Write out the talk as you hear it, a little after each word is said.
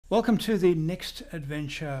Welcome to the Next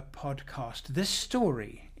Adventure Podcast. This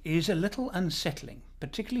story is a little unsettling,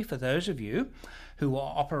 particularly for those of you who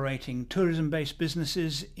are operating tourism-based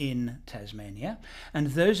businesses in Tasmania, and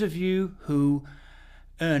those of you who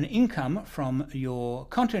earn income from your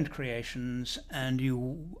content creations and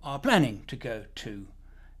you are planning to go to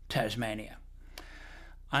Tasmania.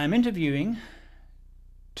 I am interviewing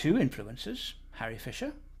two influencers, Harry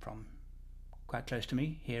Fisher from quite close to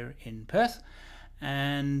me here in Perth,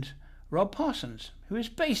 and Rob Parsons, who is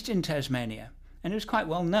based in Tasmania and is quite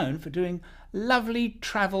well known for doing lovely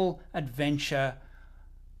travel adventure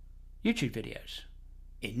YouTube videos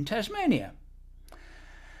in Tasmania.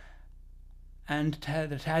 And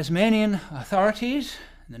the Tasmanian authorities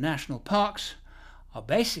and the national parks are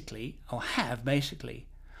have basically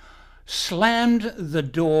slammed the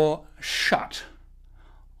door shut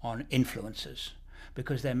on influencers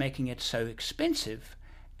because they're making it so expensive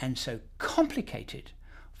and so complicated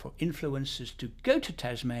for influencers to go to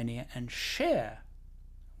Tasmania and share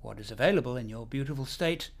what is available in your beautiful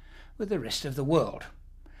state with the rest of the world.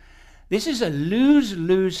 This is a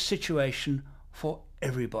lose-lose situation for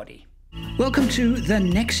everybody. Welcome to The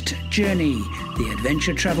Next Journey, the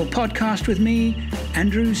adventure travel podcast with me,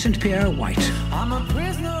 Andrew St Pierre White. I'm a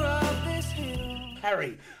prisoner of this hill.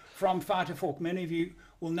 Harry from Far to Fork. Many of you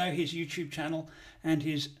will know his YouTube channel and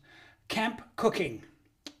his camp cooking.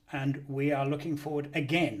 And we are looking forward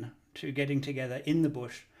again to getting together in the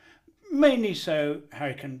bush, mainly so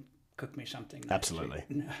Harry can cook me something. Absolutely.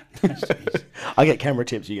 Nice. I get camera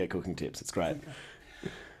tips, you get cooking tips. It's great.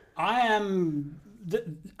 Okay.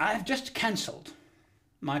 I've just cancelled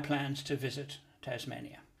my plans to visit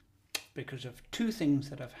Tasmania because of two things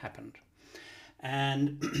that have happened.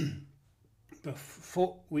 And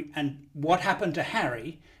what happened to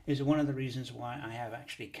Harry is one of the reasons why I have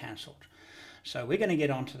actually cancelled. So we're going to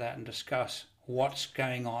get onto that and discuss what's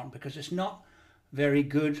going on, because it's not very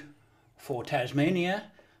good for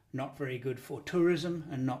Tasmania, not very good for tourism,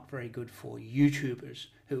 and not very good for YouTubers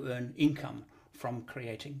who earn income from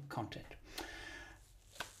creating content.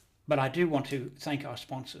 But I do want to thank our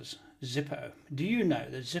sponsors, Zippo. Do you know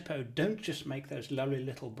that Zippo don't just make those lovely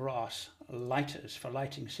little brass lighters for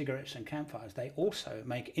lighting cigarettes and campfires? They also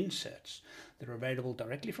make inserts that are available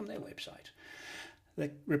directly from their website. They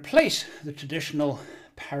replace the traditional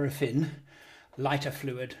paraffin lighter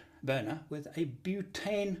fluid burner with a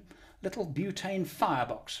little butane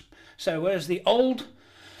firebox. So whereas the old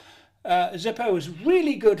Zippo was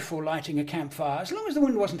really good for lighting a campfire, as long as the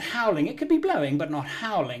wind wasn't howling, it could be blowing but not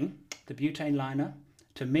howling, the butane liner,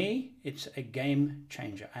 to me, it's a game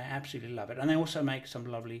changer. I absolutely love it. And they also make some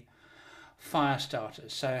lovely fire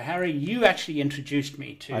starters. So Harry, you actually introduced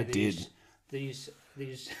me to these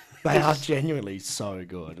They are genuinely so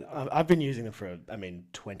good. I've been using them for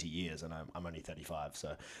 20 years, and I'm only 35,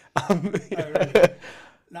 so Oh, really?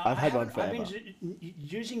 No, I've had one forever. I've been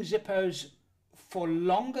using Zippos for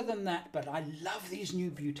longer than that, but I love these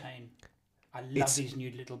new butane. I love these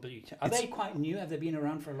new little butane. Are they quite new? Have they been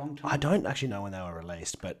around for a long time? I don't actually know when they were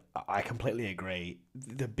released, but I completely agree.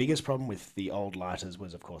 The biggest problem with the old lighters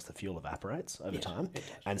was, of course, the fuel evaporates over time.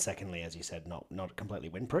 And secondly, as you said, not completely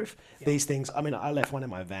windproof. Yeah. These things, I left one in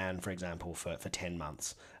my van, for example, for 10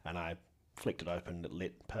 months, and I flicked it open, it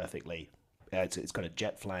lit perfectly. It's got a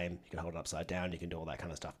jet flame, you can hold it upside down, you can do all that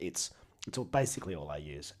kind of stuff. It's basically all I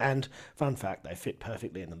use. And fun fact, they fit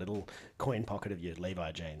perfectly in the little coin pocket of your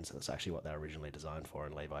Levi jeans. That's actually what they're originally designed for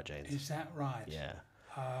in Levi jeans. Is that right? Yeah.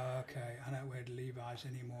 Okay, I don't wear Levi's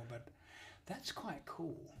anymore, but that's quite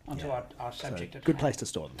cool. Onto our subject. Good place to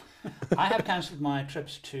store them. I have cancelled my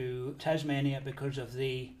trips to Tasmania because of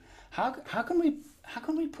the how can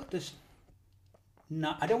we put this?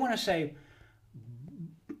 No, I don't want to say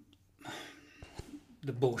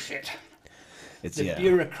the bullshit. It's the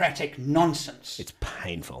bureaucratic nonsense. It's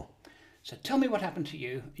painful. So tell me what happened to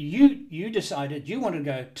you. You decided you wanted to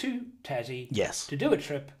go to Tassie. Yes. To do a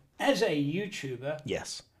trip as a YouTuber.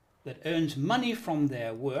 Yes. That earns money from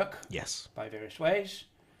their work. Yes. By various ways.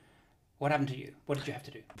 What happened to you? What did you have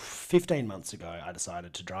to do? 15 months ago, I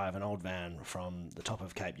decided to drive an old van from the top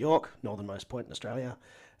of Cape York, northernmost point in Australia,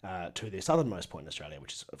 to the southernmost point in Australia,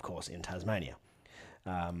 which is, of course, in Tasmania.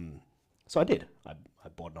 So I did. I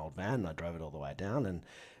bought an old van and I drove it all the way down, and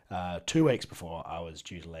 2 weeks before I was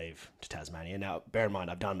due to leave to Tasmania. Now, bear in mind,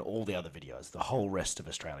 I've done all the other videos, the whole rest of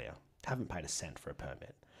Australia. Haven't paid a cent for a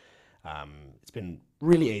permit. It's been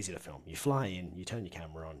really easy to film. You fly in, you turn your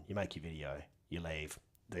camera on, you make your video, you leave.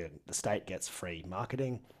 The state gets free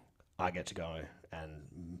marketing. I get to go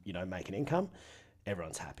and make an income.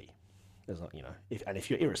 Everyone's happy. There's not, if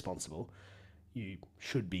you're irresponsible, you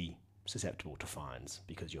should be susceptible to fines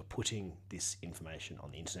because you're putting this information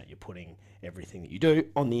on the internet. You're putting everything that you do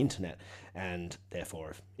on the internet, and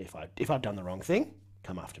therefore, if I've done the wrong thing,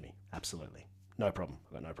 come after me. Absolutely, no problem.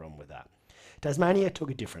 I've got no problem with that. Tasmania took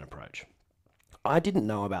a different approach. I didn't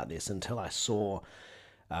know about this until I saw.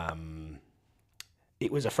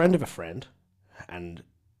 It was a friend of a friend, and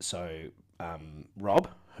so Rob,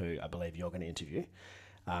 who I believe you're going to interview,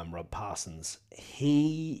 Rob Parsons,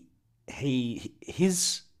 his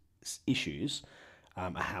issues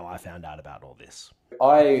are how I found out about all this.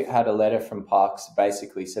 I had a letter from Parks,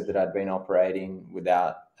 basically said that I'd been operating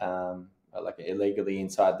without, illegally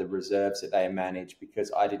inside the reserves that they manage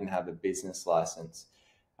because I didn't have a business license.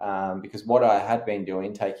 Because what I had been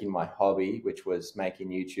doing, taking my hobby, which was making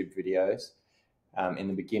YouTube videos in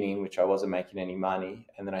the beginning, which I wasn't making any money,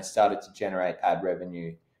 and then I started to generate ad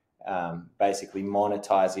revenue, basically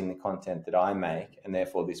monetizing the content that I make, and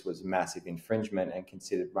therefore this was massive infringement and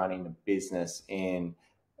considered running a business in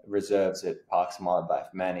reserves that Parks and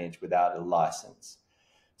Wildlife manage without a license.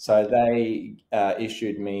 So they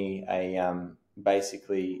issued me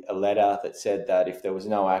basically a letter that said that if there was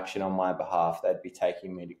no action on my behalf, they'd be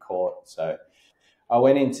taking me to court. So I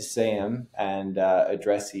went in to see them and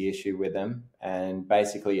address the issue with them. And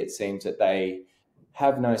basically it seems that they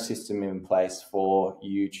have no system in place for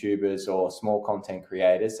YouTubers or small content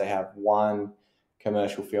creators. They have one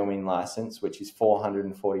commercial filming license, which is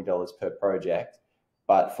 $440 per project.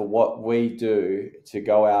 But for what we do to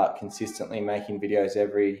go out consistently making videos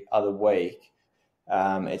every other week,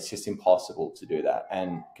 it's just impossible to do that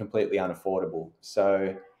and completely unaffordable.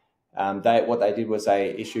 So what they did was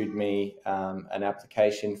they issued me an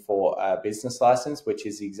application for a business license, which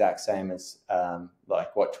is the exact same as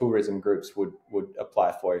like what tourism groups would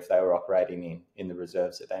apply for if they were operating in the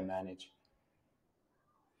reserves that they manage,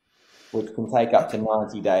 which can take up to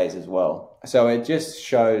 90 days as well. So it just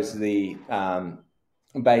shows the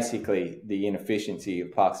basically the inefficiency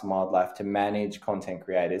of Parks and Wildlife to manage content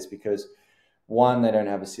creators because, one, they don't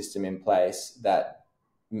have a system in place that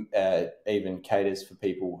even caters for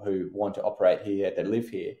people who want to operate here, that live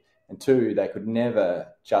here. And two, they could never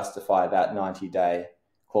justify that 90-day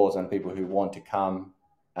clause on people who want to come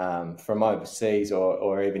from overseas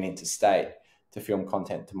or even interstate to film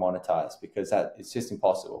content to monetize, because that it's just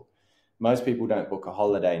impossible. Most people don't book a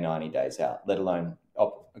holiday 90 days out, let alone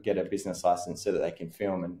get a business license so that they can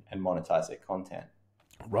film and monetize their content.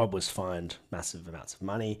 Rob was fined massive amounts of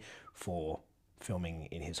money for filming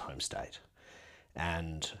in his home state.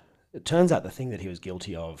 And it turns out the thing that he was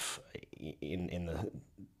guilty of in the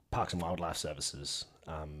Parks and Wildlife Services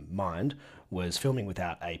mind was filming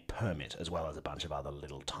without a permit, as well as a bunch of other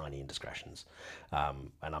little tiny indiscretions.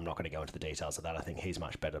 And I'm not going to go into the details of that. I think he's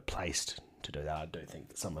much better placed to do that. I do think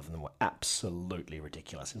that some of them were absolutely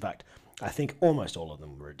ridiculous. In fact, I think almost all of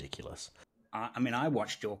them were ridiculous. I mean, I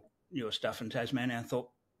watched your stuff in Tasmania and thought,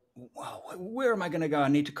 wow, where am I going to go? I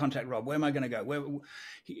need to contact Rob. Where am I going to go?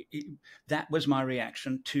 That was my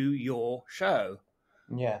reaction to your show.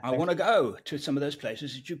 Yeah, I want to go to some of those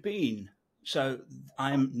places that you've been. So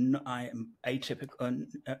I am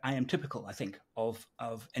typical, I think, of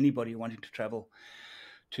anybody wanting to travel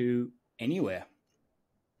to anywhere.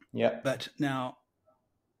 Yeah. But now,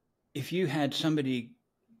 if you had somebody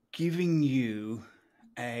giving you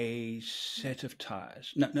a set of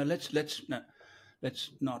tires, let's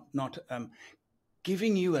not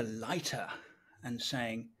giving you a lighter and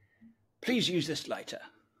saying, please use this lighter.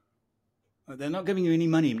 They're not giving you any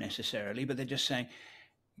money necessarily, but they're just saying,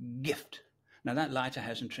 gift. Now that lighter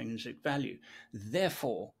has intrinsic value.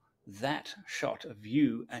 Therefore, that shot of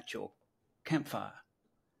you at your campfire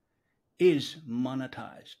is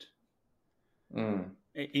monetized.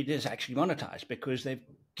 It is actually monetized because they've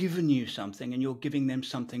given you something and you're giving them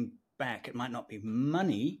something back. It might not be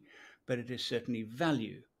money, but it is certainly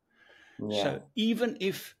value. Yeah. So even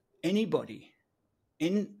if anybody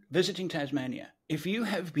in visiting Tasmania, if you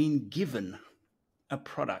have been given a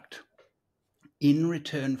product in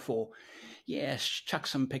return for, yes, chuck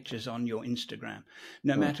some pictures on your Instagram,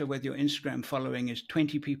 no matter whether your Instagram following is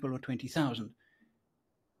 20 people or 20,000,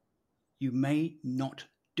 you may not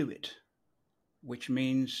do it, which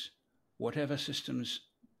means whatever systems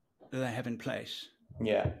they have in place.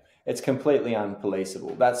 Yeah, it's completely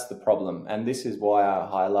unpoliceable. That's the problem. And this is why I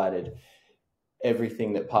highlighted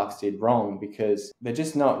everything that Parks did wrong, because they're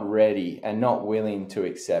just not ready and not willing to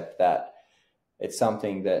accept that it's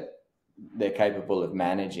something that they're capable of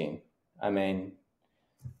managing. I mean,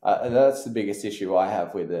 that's the biggest issue I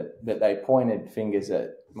have with it, that they pointed fingers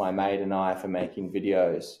at my mate and I for making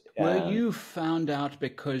videos. Were you found out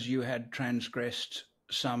because you had transgressed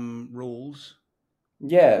some rules?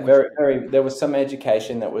 Yeah, very. There was some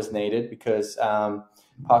education that was needed because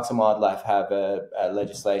Parks and Wildlife have a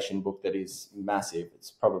legislation book that is massive.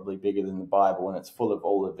 It's probably bigger than the Bible, and it's full of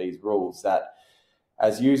all of these rules that,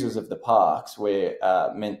 as users of the parks, we're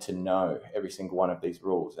meant to know every single one of these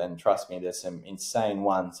rules. And trust me, there's some insane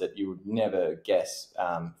ones that you would never guess.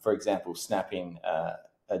 For example, snapping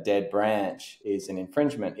a dead branch is an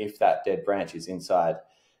infringement if that dead branch is inside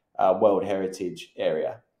a World Heritage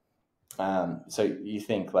area. So you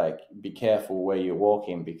think, like, be careful where you're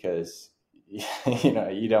walking, because you know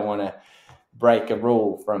you don't want to break a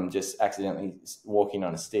rule from just accidentally walking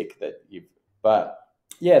on a stick that you've. But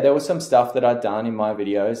yeah, there was some stuff that I'd done in my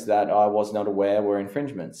videos that I was not aware were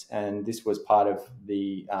infringements, and this was part of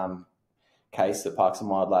the case that Parks and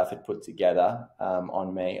Wildlife had put together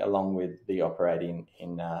on me, along with the operating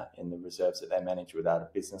in the reserves that they manage without a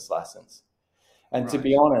business license. And to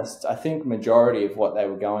be honest, I think majority of what they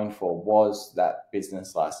were going for was that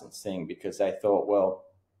business license thing, because they thought, well,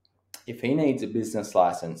 if he needs a business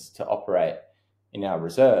license to operate in our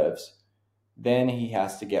reserves, then he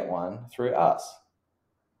has to get one through us.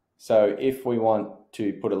 So if we want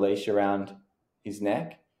to put a leash around his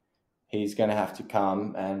neck, he's going to have to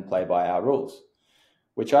come and play by our rules,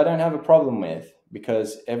 which I don't have a problem with,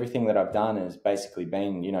 because everything that I've done has basically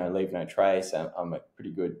been, leave no trace. I'm a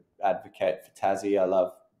pretty good advocate for Tassie. I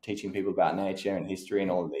love teaching people about nature and history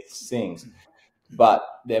and all of these things. But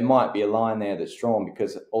there might be a line there that's drawn,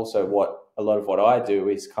 because also a lot of what I do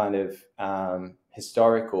is kind of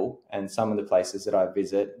historical, and some of the places that I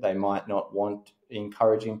visit, they might not want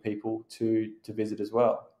encouraging people to visit as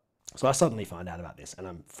well. So I suddenly find out about this, and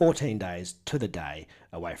I'm 14 days to the day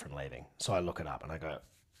away from leaving. So I look it up and I go,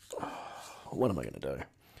 what am I going to do?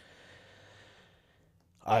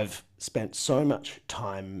 I've spent so much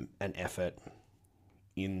time and effort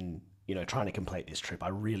in, trying to complete this trip. I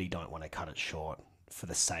really don't want to cut it short for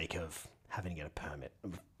the sake of having to get a permit.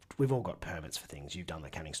 We've all got permits for things. You've done the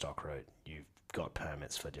Canning Stock route. You've got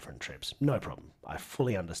permits for different trips. No problem. I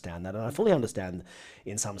fully understand that. And I fully understand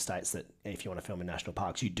in some states that if you want to film in national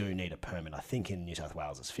parks, you do need a permit. I think in New South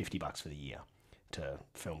Wales, it's $50 for the year to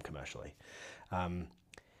film commercially.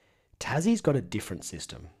 Tassie's got a different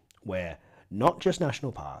system where not just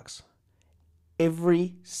national parks,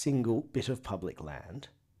 every single bit of public land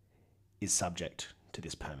is subject to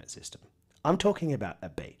this permit system. I'm talking about a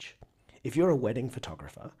beach. If you're a wedding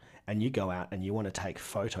photographer and you go out and you want to take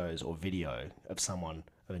photos or video of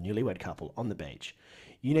a newlywed couple on the beach,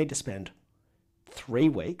 you need to spend 3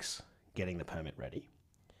 weeks getting the permit ready.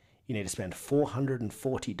 You need to spend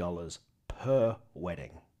 $440 per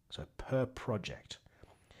wedding, so per project.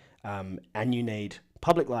 And you need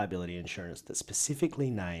public liability insurance that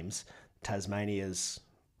specifically names Tasmania's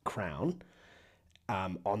Crown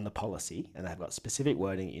on the policy, and they've got specific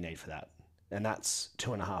wording that you need for that. And that's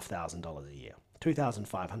 $2,500 a year,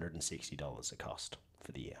 $2,560 a cost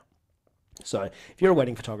for the year. So if you're a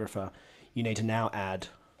wedding photographer, you need to now add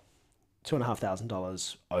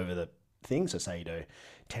 $2,500 over the thing. So say you do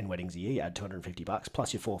 10 weddings a year, you add $250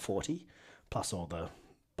 plus your $440, plus all the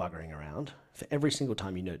buggering around for every single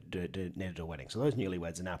time you need to do a wedding. So those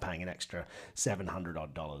newlyweds are now paying an extra $700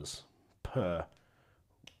 odd per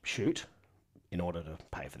shoot in order to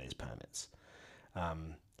pay for these permits.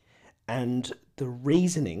 And the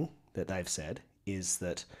reasoning that they've said is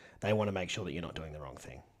that they want to make sure that you're not doing the wrong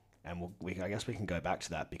thing. And I guess we can go back to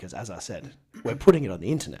that, because as I said, we're putting it on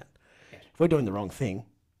the internet. If we're doing the wrong thing,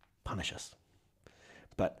 punish us.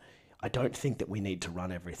 But I don't think that we need to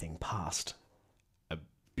run everything past a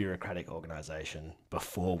bureaucratic organization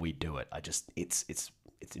before we do it. It's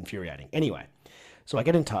infuriating. Anyway, so I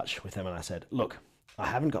get in touch with them and I said, look, I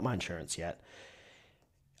haven't got my insurance yet.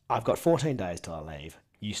 I've got 14 days till I leave.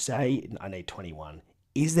 You say I need 21.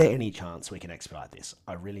 Is there any chance we can expedite this?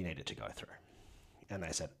 I really need it to go through. And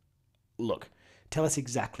they said, look, tell us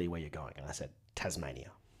exactly where you're going. And I said,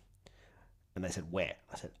 Tasmania. And they said, where?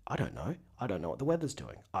 I said, I don't know. I don't know what the weather's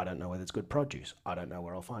doing. I don't know whether it's good produce. I don't know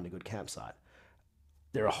where I'll find a good campsite.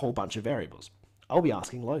 There are a whole bunch of variables. I'll be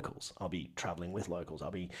asking locals. I'll be traveling with locals.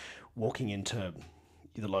 I'll be walking into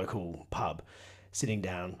the local pub, sitting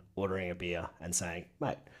down, ordering a beer and saying,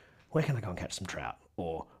 mate, where can I go and catch some trout?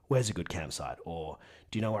 Or where's a good campsite? Or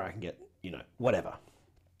do you know where I can get, whatever.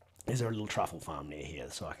 Is there a little truffle farm near here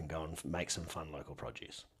so I can go and make some fun local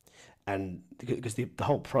produce? And because the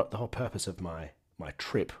whole purpose of my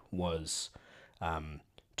trip was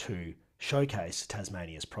to showcase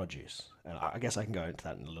Tasmania's produce. And I guess I can go into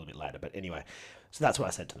that in a little bit later. But anyway, so that's what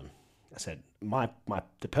I said to them. I said,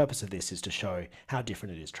 the purpose of this is to show how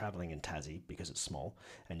different it is traveling in Tassie, because it's small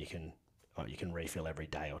and you can you can refill every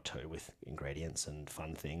day or two with ingredients and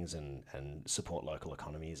fun things and support local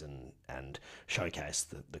economies and showcase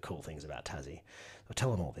the cool things about Tassie. I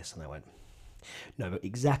tell them all this and they went, no, but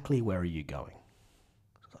exactly where are you going?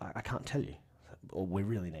 I can't tell you. Or we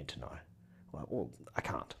really need to know. Well, I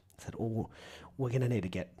can't. I said, we're going to need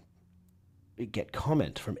to get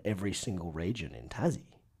comment from every single region in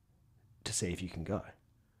Tassie to see if you can go.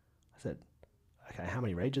 I said, okay, how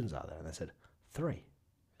many regions are there? And they said, 3. I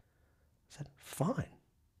said, fine.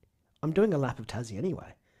 I'm doing a lap of Tassie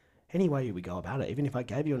anyway. Any way we go about it, even if I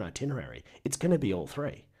gave you an itinerary, it's going to be all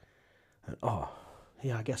 3. And, oh,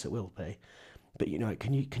 yeah, I guess it will be. But,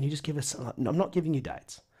 can you just give us... I'm not giving you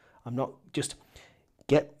dates. I'm not... Just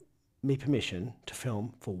get me permission to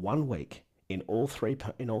film for 1 week in all 3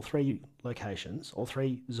 locations, all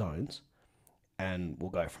 3 zones, and we'll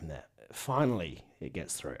go from there. Finally, it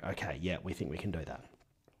gets through. Okay, yeah, we think we can do that.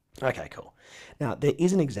 Okay, cool. Now, there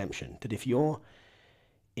is an exemption that if you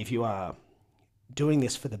are doing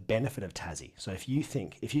this for the benefit of Tassie, so if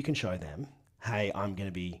you can show them, hey, I'm going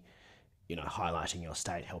to be, highlighting your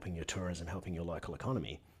state, helping your tourism, helping your local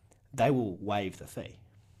economy, they will waive the fee.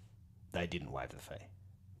 They didn't waive the fee.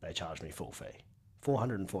 They charged me full fee,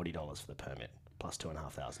 $440 for the permit, plus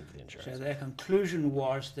 $2,500 for the insurance. So their conclusion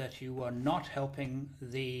was that you were not helping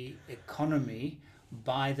the economy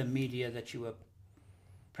by the media that you were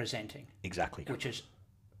presenting. Exactly. Which is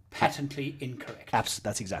patently incorrect.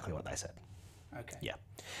 That's exactly what they said. Okay. Yeah.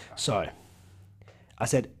 So I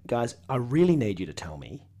said, guys, I really need you to tell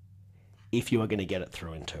me if you are going to get it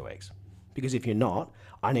through in 2 weeks. Because if you're not,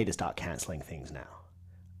 I need to start cancelling things now.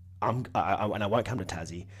 And I won't come to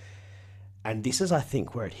Tassie. And this is, I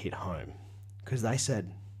think, where it hit home. Because they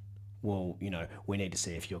said, well, we need to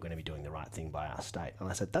see if you're going to be doing the right thing by our state. And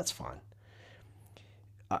I said, that's fine.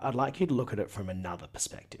 I'd like you to look at it from another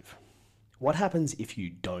perspective. What happens if you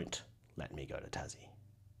don't let me go to Tassie?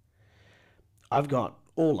 I've got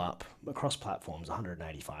all up, across platforms,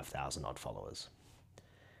 185,000 odd followers.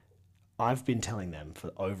 I've been telling them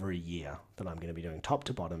for over a year that I'm going to be doing top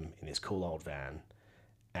to bottom in this cool old van.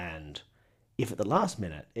 And if at the last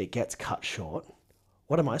minute it gets cut short,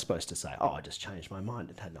 what am I supposed to say? Oh, I just changed my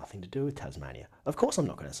mind. It had nothing to do with Tasmania. Of course I'm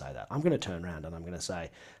not going to say that. I'm going to turn around and I'm going to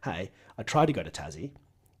say, hey, I tried to go to Tassie.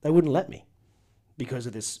 They wouldn't let me because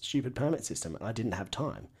of this stupid permit system and I didn't have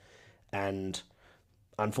time. And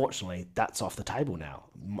unfortunately, that's off the table now.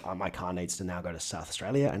 My car needs to now go to South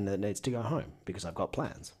Australia and it needs to go home because I've got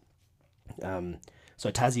plans. So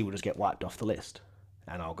Tassie will just get wiped off the list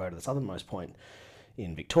and I'll go to the southernmost point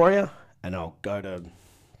in Victoria and I'll go to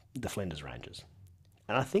the Flinders Ranges.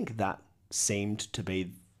 And I think that seemed to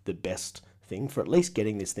be the best thing for at least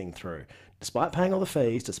getting this thing through, despite paying all the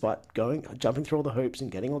fees, despite jumping through all the hoops and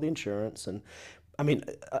getting all the insurance. And I mean,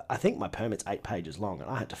 I think my permit's 8 pages long and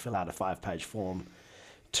I had to fill out a 5-page form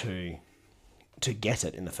to get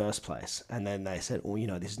it in the first place. And then they said,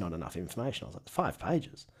 well, this is not enough information. I was like, 5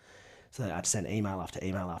 pages. So I had to send email after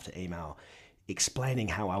email after email explaining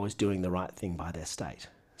how I was doing the right thing by their state.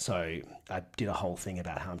 So I did a whole thing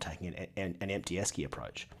about how I'm taking an empty esky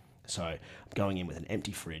approach. So I'm going in with an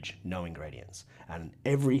empty fridge, no ingredients. And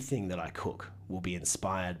everything that I cook will be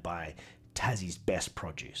inspired by Tassie's best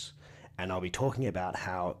produce. And I'll be talking about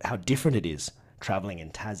how different it is travelling in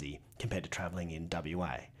Tassie compared to travelling in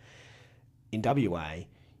WA. In WA,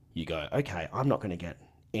 you go, okay, I'm not going to get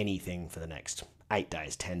anything for the next 8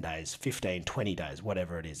 days, 10 days, 15, 20 days,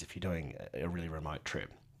 whatever it is if you're doing a really remote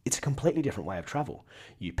trip. It's a completely different way of travel.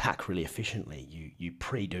 You pack really efficiently. You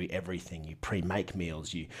pre-do everything. You pre-make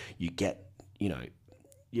meals. You get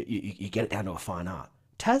you get it down to a fine art.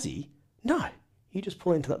 Tassie, no. You just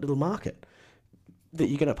pull into that little market that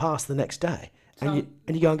you're going to pass the next day, and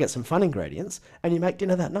you go and get some fun ingredients, and you make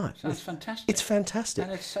dinner that night. Sounds fantastic. It's fantastic,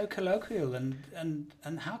 and it's so colloquial. And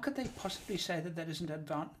how could they possibly say that isn't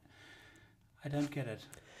advanced? I don't get it.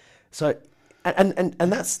 So, and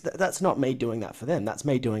that's not me doing that for them. That's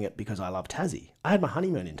me doing it because I love Tassie. I had my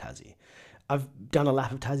honeymoon in Tassie. I've done a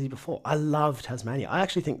lap of Tassie before. I love Tasmania. I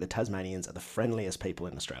actually think the Tasmanians are the friendliest people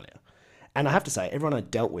in Australia. And I have to say, everyone I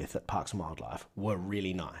dealt with at Parks and Wildlife were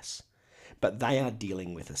really nice. But they are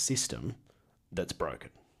dealing with a system that's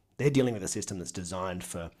broken. They're dealing with a system that's designed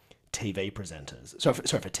for TV presenters.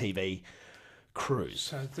 For TV crews.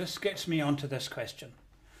 So this gets me onto this question.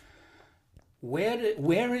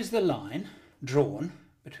 Where is the line drawn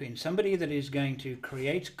between somebody that is going to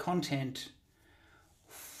create content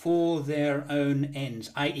for their own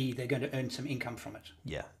ends, i.e. they're going to earn some income from it?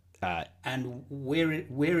 Yeah. And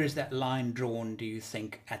where is that line drawn, do you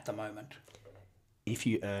think, at the moment? If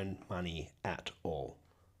you earn money at all.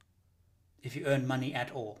 If you earn money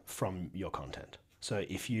at all. From your content. So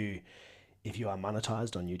if you if you are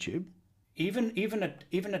monetized on YouTube, Even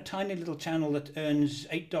a tiny little channel that earns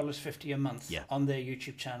 $8.50 a month Yeah. on their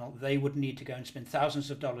YouTube channel, they would need to go and spend thousands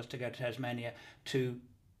of dollars to go to Tasmania to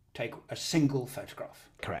take a single photograph.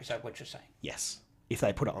 Correct. Is that what you're saying? yes. If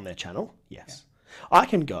they put it on their channel, yes. I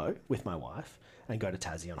can go with my wife and go to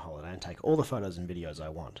Tassie on holiday and take all the photos and videos I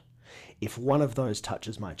want. If one of those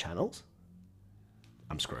touches my channels,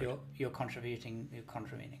 I'm screwed. You're contravening. You're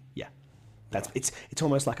contravening. Yeah. It's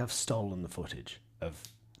almost like I've stolen the footage of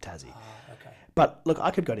Tassie. Okay. But look,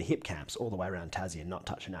 I could go to hip camps all the way around Tassie and not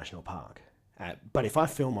touch a national park. But if I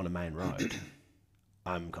film on a main road,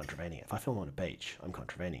 I'm contravening it. If I film on a beach, I'm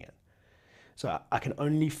contravening it. So I can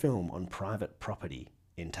only film on private property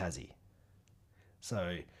in Tassie.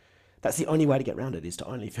 So that's the only way to get around it, is to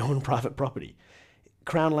only film on private property.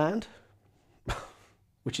 Crown land,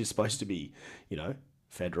 which is supposed to be,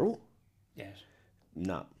 federal, Yes.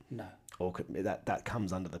 no. No. Or that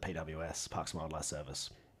comes under the PWS, Parks and Wildlife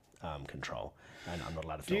Service, control, and I'm not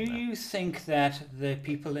allowed to film Do there. you think that the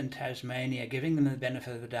people in Tasmania, giving them the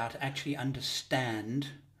benefit of the doubt, actually understand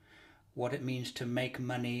what it means to make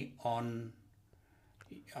money on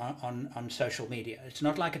social media? It's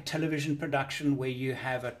not like a television production where you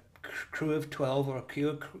have a crew of 12 or a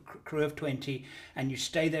crew of 20 and you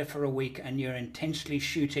stay there for a week and you're intensely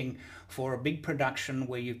shooting for a big production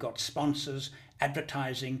where you've got sponsors,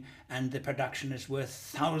 advertising, and the production is worth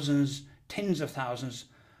thousands, tens of thousands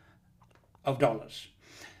of dollars.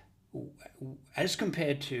 As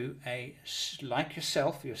compared to like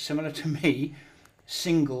yourself, you're similar to me,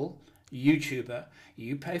 single YouTuber,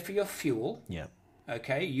 you pay for your fuel. Yeah.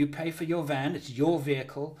 Okay, you pay for your van, it's your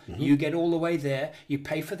vehicle, you get all the way there, you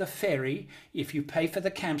pay for the ferry, if you pay for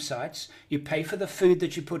the campsites, you pay for the food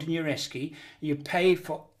that you put in your esky, you pay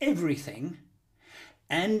for everything,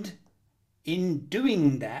 and in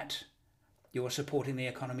doing that, you're supporting the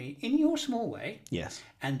economy in your small way, Yes.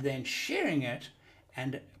 and then sharing it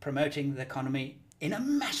and promoting the economy in a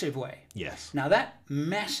massive way. Yes. Now that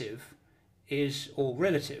massive is all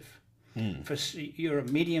relative. For you're a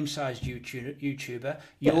medium-sized YouTuber,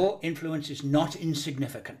 your influence is not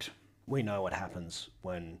insignificant. We know what happens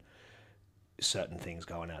when certain things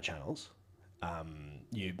go on our channels.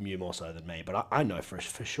 You more so than me, but I know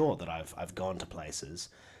for sure that I've gone to places,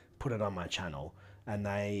 put it on my channel, and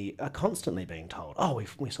they are constantly being told, "Oh,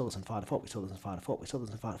 we saw this in Fire to Fort, we saw this in Fire to Fort, we saw this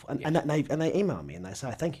in Fire to Fort," and they email me and they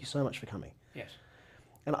say, "Thank you so much for coming." Yes.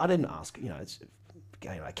 And I didn't ask, it's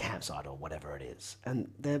a campsite or whatever it is,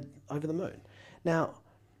 and they're over the moon. Now,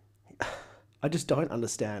 I just don't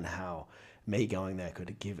understand how me going there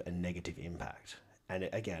could give a negative impact. And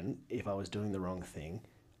again, if I was doing the wrong thing,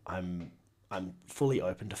 I'm fully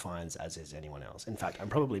open to fines, as is anyone else. In fact, I'm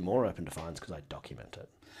probably more open to fines because I document it.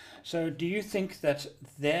 So, do you think that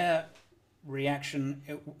their reaction?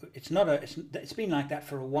 It's been like that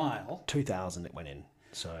for a while. 2000 it went in.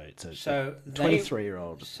 So it's a So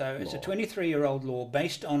 23-year-old So it's a law. 23-year-old law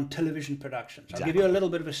based on television productions. I'll give Exactly. you a little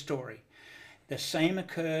bit of a story. The same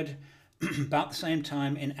occurred about the same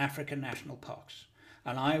time in African national parks.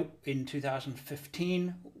 And I, in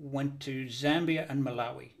 2015, went to Zambia and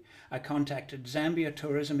Malawi. I contacted Zambia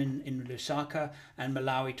Tourism in Lusaka and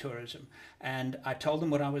Malawi Tourism. And I told them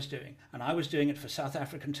what I was doing. And I was doing it for South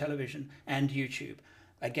African television and YouTube.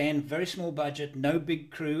 Again, very small budget, no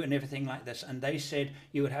big crew and everything like this. And they said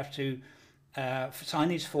you would have to sign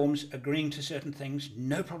these forms agreeing to certain things,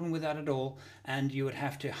 no problem with that at all. And you would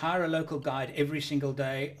have to hire a local guide every single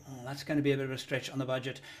day. Oh, that's going to be a bit of a stretch on the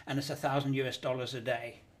budget. And it's $1,000 a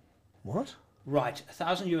day. What? Right,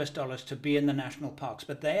 $1,000 to be in the national parks.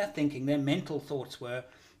 But they are thinking, their mental thoughts were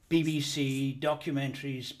BBC,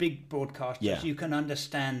 documentaries, big broadcasters. Yeah. You can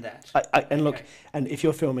understand that. And look, and if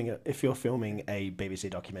you're filming a BBC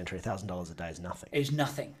documentary, $1,000 a day is nothing. Is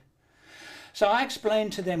nothing. So I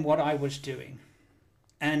explained to them what I was doing,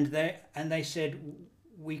 and they said,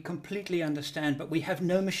 "We completely understand, but we have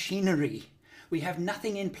no machinery. We have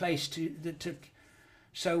nothing in place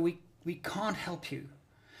so we can't help you."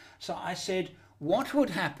 So I said, "What would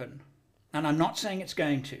happen?" And I'm not saying it's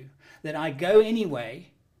going to. That I go anyway,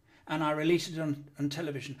 and I release it on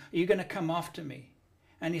television. Are you going to come after me?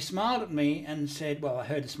 And he smiled at me and said, well, I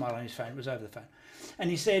heard the smile on his phone. It was over the phone. And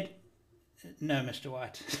he said, "No, Mr.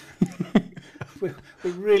 White, we're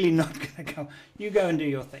really not going to go. You go and do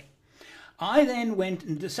your thing." I then went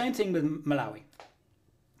and did the same thing with Malawi.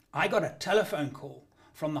 I got a telephone call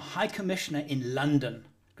from the High Commissioner in London,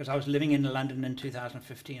 because I was living in London in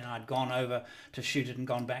 2015 and I'd gone over to shoot it and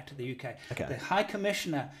gone back to the UK. Okay. The High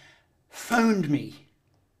Commissioner phoned me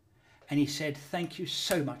and he said, "Thank you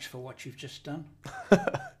so much for what you've just done."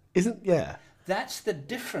 Yeah. That's the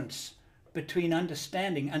difference between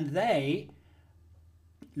understanding, and they,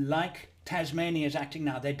 like Tasmania is acting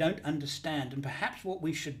now, they don't understand. And perhaps what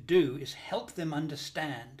we should do is help them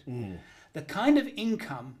understand the kind of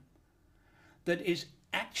income that is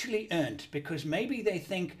actually earned, because maybe they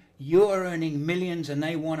think you're earning millions and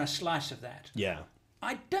they want a slice of that. Yeah.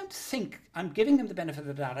 I don't think, I'm giving them the benefit of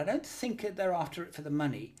the doubt, I don't think they're after it for the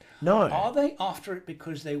money. No. Are they after it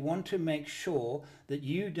because they want to make sure that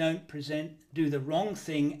you don't do the wrong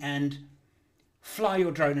thing and fly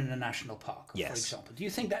your drone in a national park, Yes. for example? Do you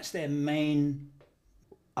think that's their main...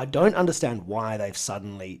 I don't understand why they've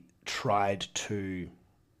suddenly tried to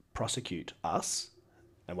prosecute us.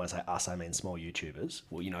 And when I say us, I mean small YouTubers.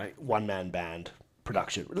 Well, you know, one-man band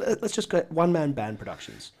production. Let's just go one-man band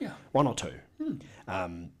productions. Yeah. One or two.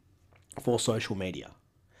 For social media.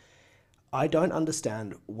 I don't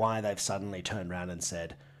understand why they've suddenly turned around and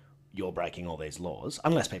said, you're breaking all these laws,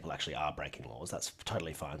 unless people actually are breaking laws. That's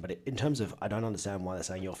totally fine. But in terms of, I don't understand why they're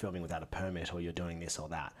saying you're filming without a permit or you're doing this or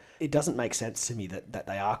that. It doesn't make sense to me that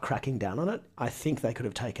they are cracking down on it. I think they could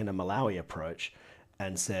have taken a Malawi approach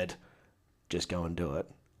and said, just go and do it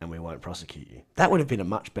and we won't prosecute you. That would have been a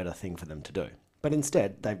much better thing for them to do. But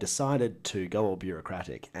instead, they've decided to go all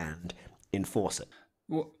bureaucratic and enforce it.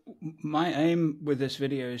 Well, my aim with this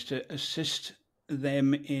video is to assist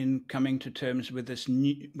them in coming to terms with this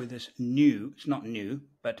new, it's not new,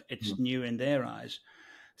 but it's new in their eyes,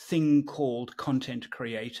 thing called content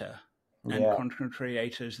creator, and content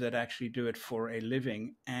creators that actually do it for a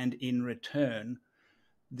living, and in return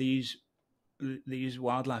these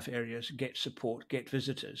wildlife areas get support, get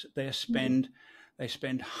visitors. They spend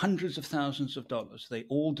hundreds of thousands of dollars, they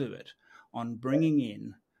all do it, on bringing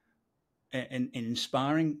in and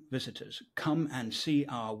inspiring visitors. Come and see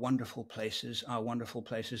our wonderful places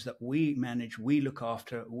that we manage, we look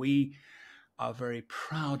after, we are very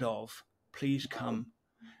proud of. Please come.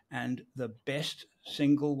 And the best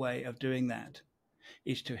single way of doing that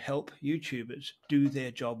is to help YouTubers do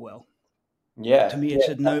their job well. Yeah. To me,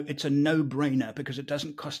 it's a no-brainer, because it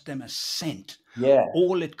doesn't cost them a cent. Yeah.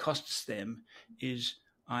 All it costs them is,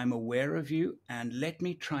 I'm aware of you and let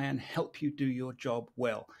me try and help you do your job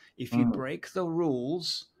well. If you break the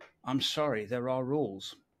rules, I'm sorry, there are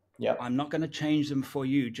rules. Yeah. I'm not going to change them for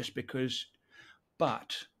you just because.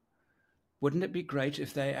 But wouldn't it be great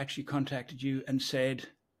if they actually contacted you and said,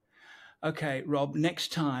 okay, Rob,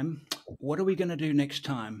 next time, what are we going to do next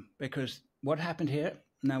time? Because what happened here,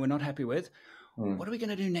 now we're not happy with. What are we going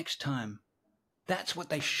to do next time? That's what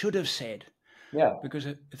they should have said. Yeah. Because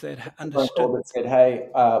if they'd understood. That said, hey,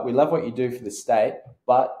 we love what you do for the state,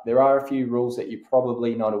 but there are a few rules that you're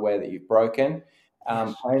probably not aware that you've broken.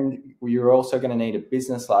 And you're also going to need a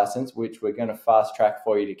business license, which we're going to fast track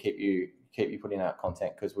for you to keep you putting out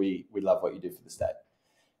content, because we love what you do for the state.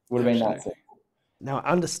 Would have been that simple. Now, I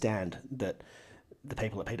understand that the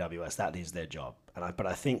people at PWS, that is their job. But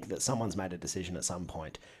I think that someone's made a decision at some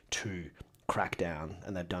point to crack down,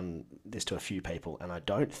 and they've done this to a few people, and I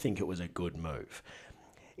don't think it was a good move.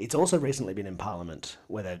 It's also recently been in Parliament,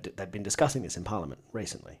 where they've been discussing this in Parliament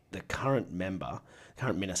recently. The current minister,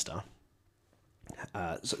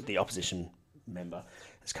 so the opposition member,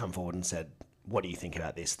 has come forward and said, what do you think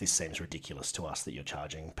about this? This seems ridiculous to us that you're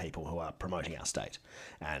charging people who are promoting our state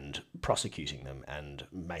and prosecuting them and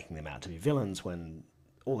making them out to be villains when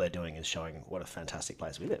all they're doing is showing what a fantastic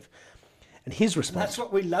place we live. And his response... That's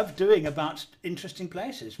what we love doing about interesting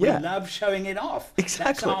places. We love showing it off.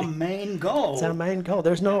 Exactly. That's our main goal. It's our main goal.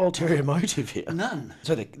 There's no ulterior motive here. None.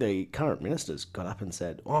 So the current ministers got up and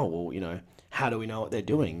said, oh, well, you know, how do we know what they're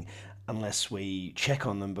doing unless we check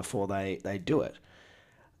on them before they do it?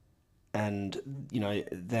 And, you know,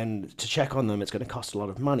 then to check on them, it's going to cost a lot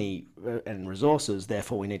of money and resources.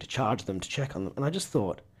 Therefore, we need to charge them to check on them. And I just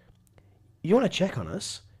thought, you want to check on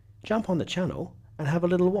us? Jump on the channel and have a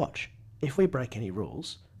little watch. If we break any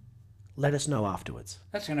rules, let us know afterwards.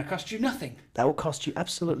 That's going to cost you nothing. That will cost you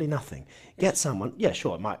absolutely nothing. Get someone, yeah,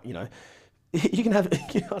 sure, it might, you know, you can have,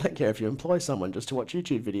 I don't care if you employ someone just to watch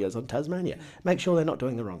YouTube videos on Tasmania. Make sure they're not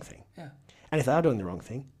doing the wrong thing. Yeah. And if they are doing the wrong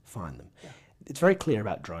thing, fine them. Yeah. It's very clear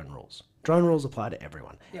about drone rules. Drone rules apply to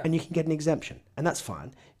everyone. Yeah. And you can get an exemption, and that's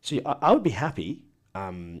fine. So I would be happy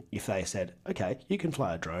if they said, okay, you can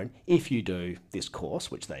fly a drone if you do this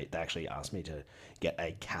course, which they actually asked me to get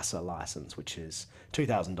a CASA license, which is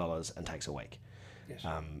 $2,000 and takes a week. Yes.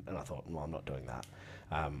 And I thought, well, I'm not doing that.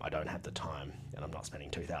 I don't have the time, and I'm not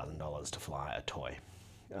spending $2,000 to fly a toy.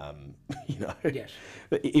 You know, yes.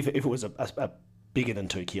 But if it was a bigger than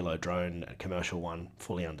 2 kilo drone, a commercial one,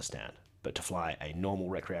 fully understand. But to fly a normal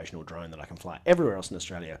recreational drone that I can fly everywhere else in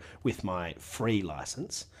Australia with my free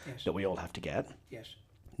license Yes. that we all have to get, Yes.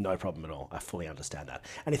 No problem at all. I fully understand that.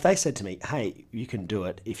 And if they said to me, hey, you can do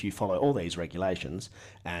it if you follow all these regulations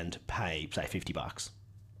and pay, say, $50,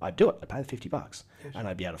 I'd do it. I'd pay the $50 and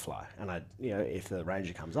I'd be able to fly. And I'd, if the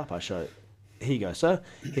ranger comes up, I show, here you go, sir,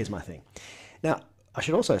 here's my thing. Now, I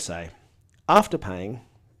should also say, after paying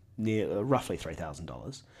roughly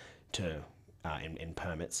 $3,000 to in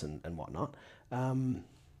permits and whatnot,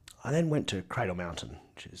 I then went to Cradle Mountain,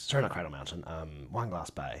 not Cradle Mountain,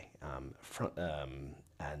 Wineglass Bay,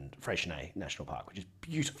 and Freycinet National Park, which is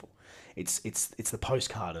beautiful. It's the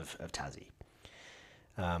postcard of Tassie.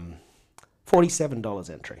 $47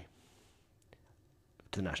 entry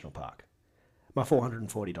to the national park. My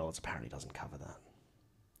 $440 apparently doesn't cover that.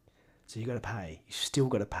 So you still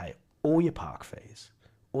got to pay all your park fees,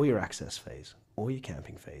 all your access fees, all your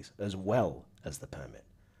camping fees, as well as the permit.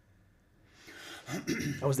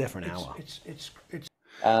 I was there for an hour.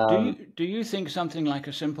 Do you think something like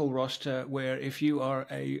a simple roster, where if you are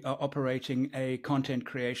operating a content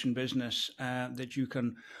creation business, that you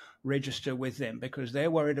can register with them, because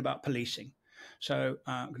they're worried about policing? So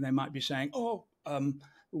they might be saying,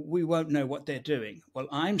 we won't know what they're doing. Well,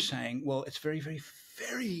 I'm saying, well, it's very, very,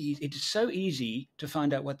 very easy. It is so easy to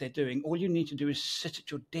find out what they're doing. All you need to do is sit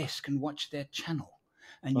at your desk and watch their channel,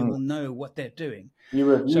 and you will know what they're doing. You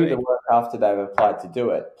review the work after they've applied to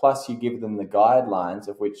do it. Plus, you give them the guidelines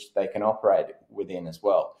of which they can operate within as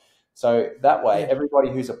well. So that way,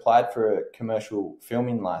 everybody who's applied for a commercial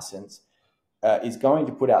filming license is going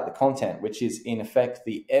to put out the content, which is in effect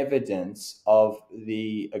the evidence of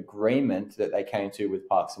the agreement that they came to with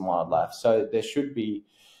Parks and Wildlife. So there should be,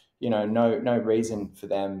 no reason for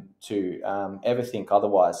them to ever think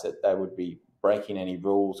otherwise, that they would be breaking any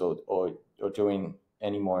rules or doing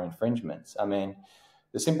any more infringements. I mean,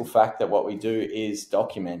 the simple fact that what we do is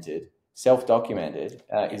self-documented,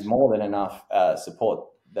 is more than enough support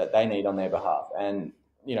that they need on their behalf. And,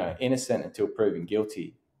 innocent until proven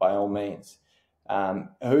guilty, by all means.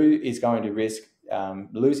 Who is going to risk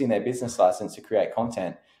losing their business license to create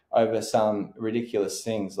content over some ridiculous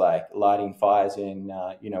things like lighting fires in,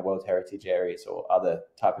 World Heritage areas or other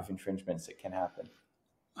type of infringements that can happen?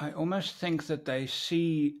 I almost think that they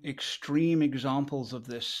see extreme examples of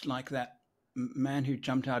this, like that man who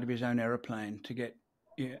jumped out of his own aeroplane to get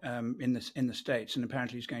in the States, and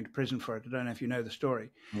apparently he's going to prison for it. I don't know if you know the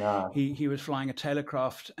story. No. He was flying a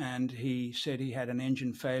Taylorcraft, and he said he had an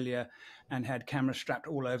engine failure and had cameras strapped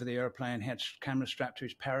all over the airplane, had cameras strapped to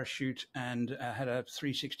his parachute, and had a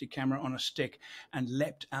 360 camera on a stick, and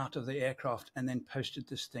leapt out of the aircraft and then posted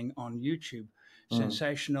this thing on YouTube.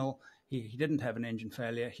 Sensational. He didn't have an engine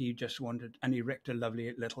failure. He just wanted, and he wrecked a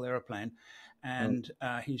lovely little airplane, and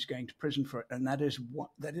he's going to prison for it. And that is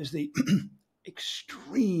the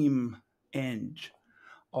extreme end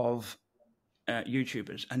of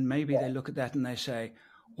YouTubers. And maybe they look at that and they say,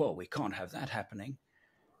 well, we can't have that happening.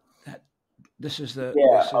 This is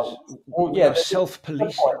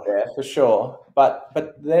self-policing there for sure. But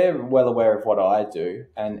they're well aware of what I do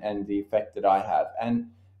and the effect that I have.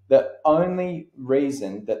 And the only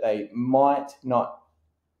reason that they might not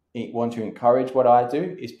want to encourage what I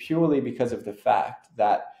do is purely because of the fact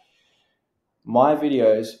that my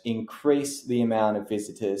videos increase the amount of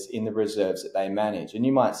visitors in the reserves that they manage. And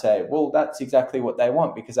you might say, well, that's exactly what they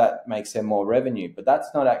want because that makes them more revenue. But that's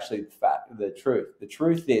not actually the truth. The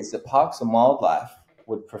truth is that Parks and Wildlife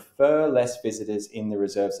would prefer less visitors in the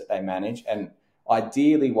reserves that they manage. And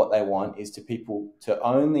ideally what they want is to people to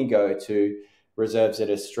only go to reserves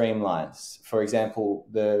that are streamlined. For example,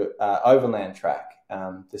 the Overland track,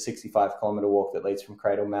 the 65-kilometre walk that leads from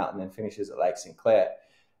Cradle Mountain and finishes at Lake St Clair.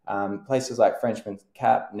 Places like Frenchman's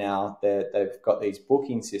Cap now, they've got these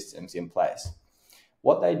booking systems in place.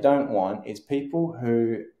 What they don't want is people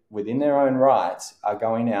who, within their own rights, are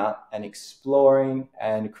going out and exploring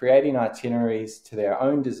and creating itineraries to their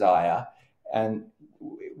own desire, and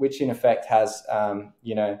which in effect has,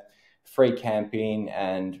 free camping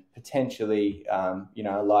and potentially,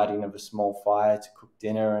 lighting of a small fire to cook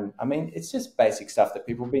dinner. And I mean, it's just basic stuff that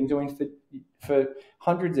people have been doing for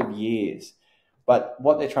hundreds of years. But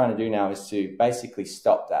what they're trying to do now is to basically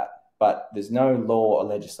stop that. But there's no law or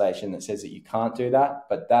legislation that says that you can't do that,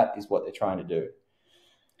 but that is what they're trying to do.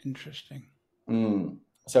 Interesting.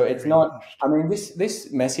 So it's not, I mean,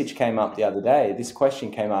 this message came up the other day. This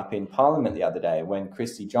question came up in Parliament the other day when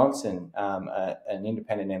Christy Johnson, an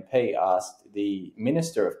independent MP, asked the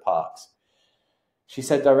Minister of Parks. She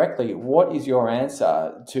said directly, what is your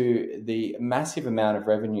answer to the massive amount of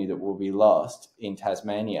revenue that will be lost in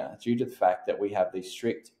Tasmania due to the fact that we have these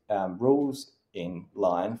strict rules in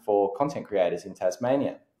line for content creators in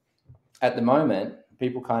Tasmania? At the moment,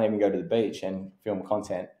 people can't even go to the beach and film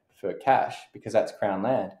content for cash because that's Crown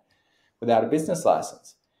land without a business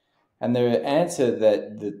license. And the answer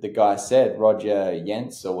that the guy said, Roger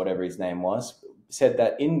Jens or whatever his name was, said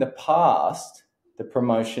that in the past, the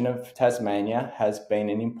promotion of Tasmania has been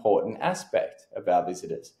an important aspect of our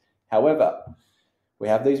visitors. However, we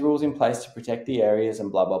have these rules in place to protect the areas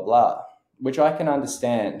and blah, blah, blah, which I can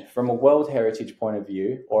understand from a World Heritage point of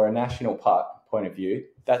view or a national park point of view.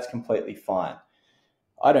 That's completely fine.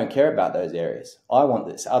 I don't care about those areas. I want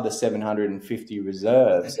this other 750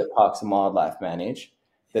 reserves that Parks and Wildlife manage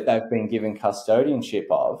that they've been given custodianship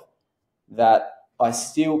of that I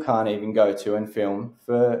still can't even go to and film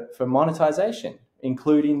for monetization,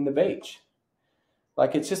 including the beach.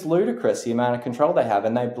 Like, it's just ludicrous the amount of control they have,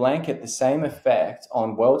 and they blanket the same effect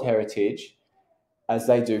on World Heritage as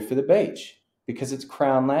they do for the beach because it's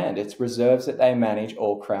Crown land. It's reserves that they manage,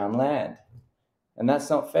 all Crown land. And that's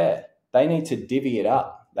not fair. They need to divvy it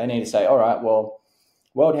up. They need to say, all right, well,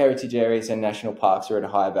 World Heritage areas and national parks are at a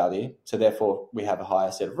higher value, so therefore we have a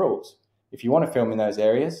higher set of rules. If you want to film in those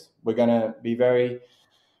areas, we're going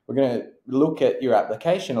to look at your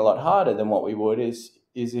application a lot harder than what we would is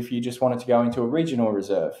if you just wanted to go into a regional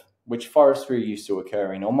reserve, which forestry used to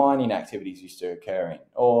occur in, or mining activities used to occur in,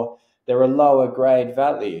 or they're a lower grade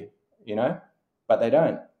value, but they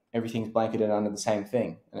don't. Everything's blanketed under the same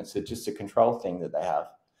thing, and it's just a control thing that they have.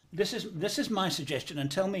 This is my suggestion,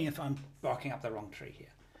 and tell me if I'm barking up the wrong tree here.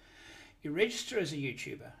 You register as a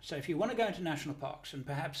YouTuber, so if you want to go into national parks, and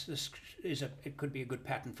perhaps it could be a good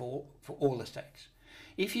pattern for all the states.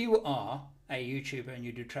 If you are a YouTuber and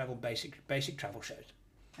you do basic travel shows,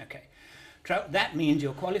 okay, that means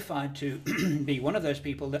you're qualified to be one of those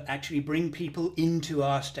people that actually bring people into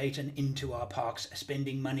our state and into our parks,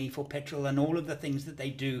 spending money for petrol and all of the things that they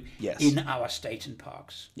do in our state and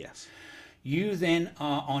parks. Yes. You then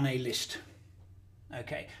are on a list,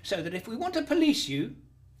 okay, so that if we want to police you,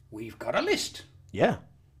 we've got a list. Yeah.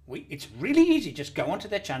 It's really easy. Just go onto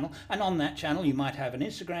their channel, and on that channel you might have an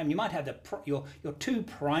Instagram, you might have your two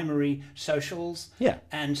primary socials. Yeah.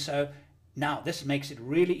 And so now this makes it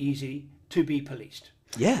really easy to be policed.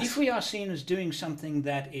 Yes. If we are seen as doing something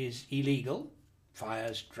that is illegal,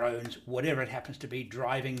 fires, drones, whatever it happens to be,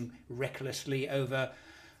 driving recklessly over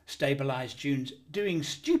stabilized dunes, doing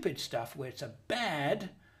stupid stuff where it's a bad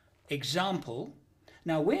example.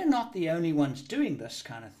 Now, we're not the only ones doing this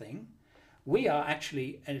kind of thing. We are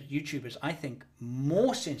actually, as YouTubers, I think,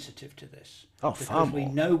 more sensitive to this. Oh, far more. Because we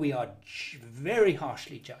know we are very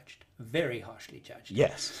harshly judged. Very harshly judged.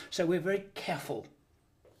 Yes. So we're very careful,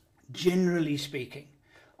 generally speaking,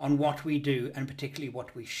 on what we do and particularly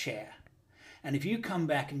what we share. And if you come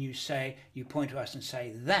back and you point to us and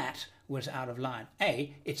say that was out of line,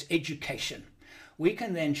 it's education. We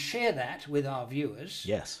can then share that with our viewers.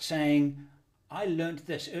 Yes. Saying, I learned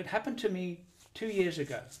this. It happened to me 2 years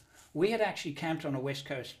ago. We had actually camped on a West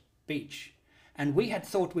Coast beach, and we had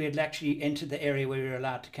thought we had actually entered the area where we were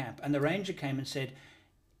allowed to camp. And the ranger came and said,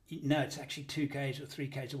 no, it's actually 2 Ks or 3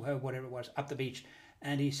 Ks or whatever it was, up the beach.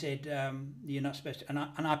 And he said, you're not supposed to.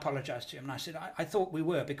 And I apologized to him. And I said, I thought we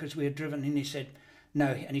were because we had driven. And he said, no.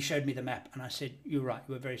 And he showed me the map. And I said, you're right.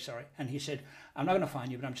 We're very sorry. And he said, I'm not going to fine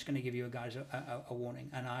you, but I'm just going to give you guys a warning.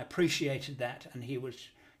 And I appreciated that. And he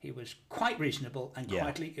was quite reasonable and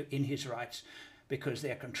quietly in his rights, because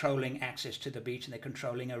they're controlling access to the beach and they're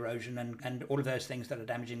controlling erosion and all of those things that are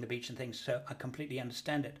damaging the beach and things. So I completely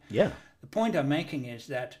understand it. Yeah. The point I'm making is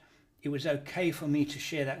that it was okay for me to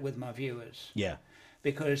share that with my viewers. Yeah.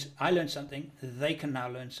 Because I learned something, they can now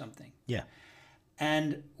learn something. Yeah.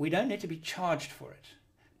 And we don't need to be charged for it.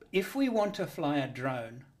 If we want to fly a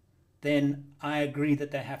drone, then I agree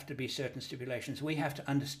that there have to be certain stipulations. We have to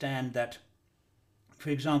understand that, for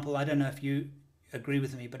example, I don't know if you agree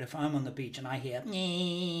with me, but if I'm on the beach and I hear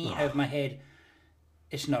over my head,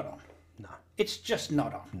 it's not on. No. It's just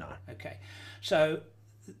not on. No. Okay. So,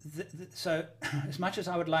 so as much as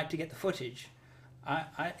I would like to get the footage,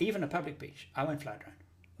 I even a public beach, I won't fly a drone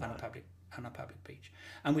on a public beach.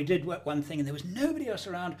 And we did one thing, and there was nobody else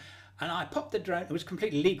around, and I popped the drone. It was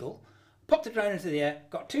completely legal. Popped the drone into the air,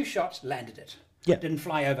 got 2 shots, landed it. Yeah. Didn't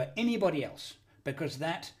fly over anybody else, because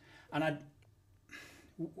that, and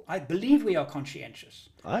I believe we are conscientious,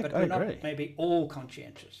 but we're not maybe all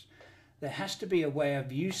conscientious. There has to be a way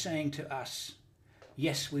of you saying to us,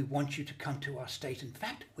 yes, we want you to come to our state. In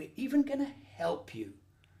fact, we're even going to help you.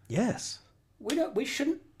 Yes. We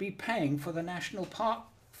shouldn't be paying for the national park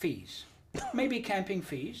fees, maybe camping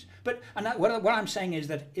fees. But what I'm saying is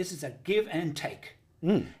that this is a give and take.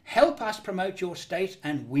 Help us promote your state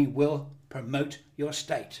and we will promote your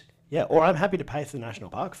state. Yeah, or I'm happy to pay for the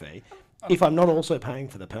national park fee if I'm not also paying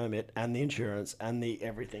for the permit and the insurance and the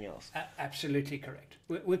everything else. Absolutely correct.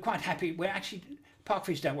 We're quite happy. We're actually, park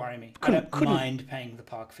fees don't worry me. I don't mind paying the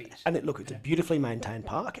park fees. And it's a beautifully maintained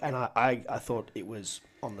park, and I thought it was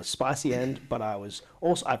on the spicy end, but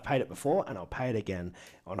I've paid it before and I'll pay it again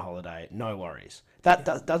on holiday. No worries. That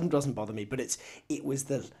doesn't bother me, but it was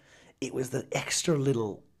the extra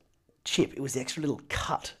little chip. It was the extra little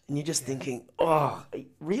cut, and you're just thinking, oh,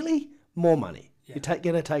 really? More money. You're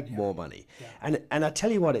going to take more money. Yeah. And I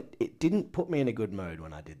tell you what, it didn't put me in a good mood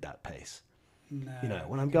when I did that piece. No,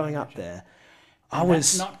 when I'm going up there,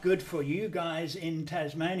 That's not good for you guys in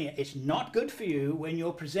Tasmania. It's not good for you when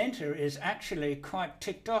your presenter is actually quite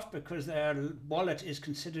ticked off because their wallet is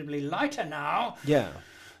considerably lighter now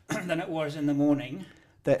than it was in the morning.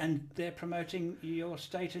 And they're promoting your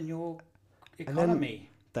state and your economy.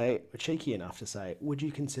 They were cheeky enough to say, would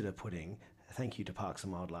you consider putting thank you to Parks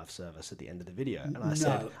and Wildlife Service at the end of the video? And I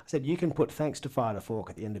said, you can put thanks to Fire to Fork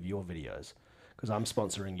at the end of your videos because I'm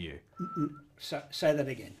sponsoring you. So, say that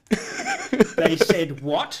again. They said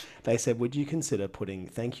what? They said, would you consider putting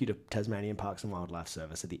thank you to Tasmanian Parks and Wildlife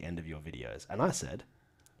Service at the end of your videos? And I said,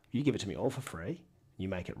 you give it to me all for free, you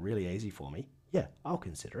make it really easy for me, yeah, I'll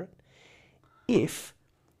consider it. If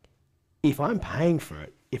I'm paying for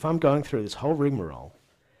it, if I'm going through this whole rigmarole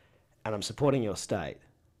and I'm supporting your state,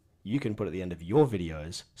 you can put at the end of your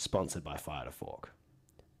videos, sponsored by Fire to Fork.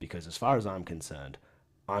 Because as far as I'm concerned,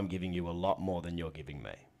 I'm giving you a lot more than you're giving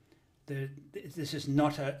me. This is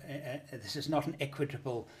not an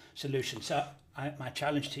equitable solution. So my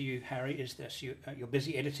challenge to you, Harry, is this. You're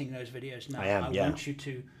busy editing those videos now. I want you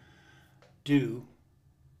to do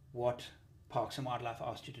what Parks and Wildlife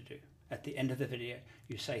asked you to do. At the end of the video,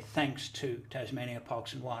 you say, thanks to Tasmania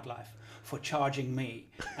Parks and Wildlife for charging me,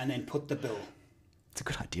 and then put the bill. It's a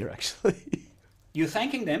good idea, actually. You're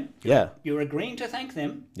thanking them. Yeah. You're agreeing to thank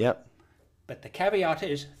them. Yep. But the caveat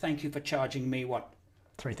is, thank you for charging me what?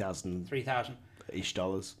 3,000 each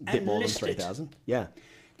dollars. A And bit more than list 3,000. Yeah.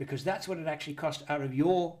 Because that's what it actually cost out of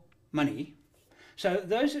your money. So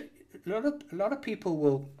those a lot of people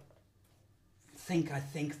will think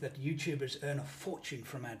that YouTubers earn a fortune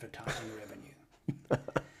from advertising revenue.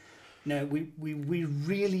 No, we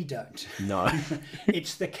really don't. No.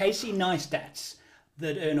 It's the Casey Neistats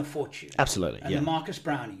that earn a fortune. Absolutely. And the Marcus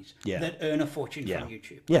Brownies that earn a fortune from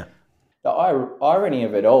YouTube. Yeah. The irony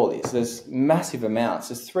of it all is there's massive amounts.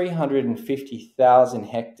 There's 350,000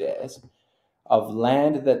 hectares of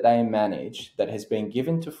land that they manage that has been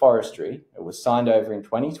given to forestry. It was signed over in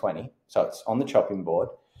 2020, so it's on the chopping board,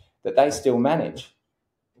 that they still manage.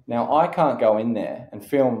 Now, I can't go in there and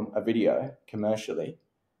film a video commercially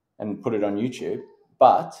and put it on YouTube,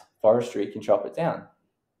 but forestry can chop it down.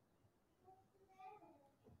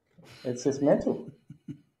 It's just mental.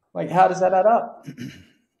 Like, how does that add up?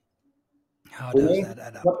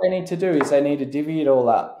 What they need to do is they need to divvy it all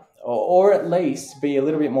up, or at least be a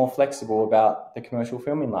little bit more flexible about the commercial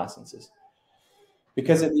filming licenses.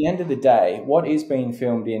 Because at the end of the day, what is being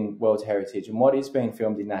filmed in World Heritage and what is being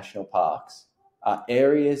filmed in national parks are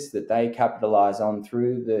areas that they capitalise on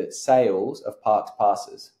through the sales of parks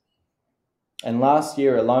passes. And last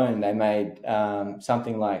year alone, they made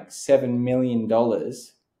something like $7 million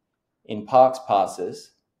in parks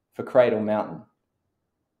passes for Cradle Mountain.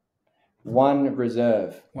 One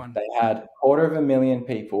reserve. They had 250,000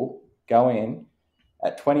 people go in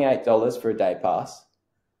at $28 for a day pass,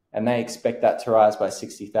 and they expect that to rise by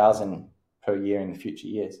 60,000 per year in the future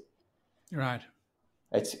years. Right.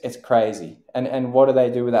 It's crazy. And what do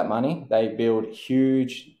they do with that money? They build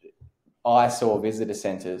huge eyesore visitor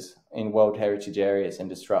centres in World Heritage areas and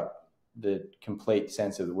disrupt the complete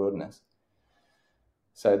sense of the wilderness.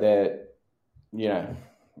 So they're, you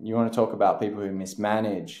want to talk about people who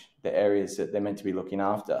mismanage the areas that they're meant to be looking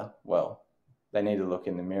after. Well, they need to look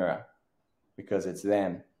in the mirror because it's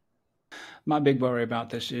them. My big worry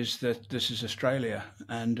about this is that this is Australia,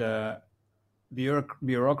 and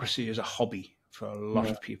bureaucracy is a hobby for a lot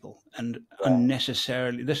of people, and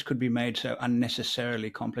unnecessarily, this could be made so unnecessarily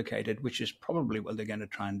complicated, which is probably what they're going to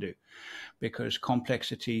try and do, because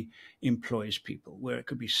complexity employs people, where it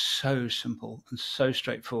could be so simple and so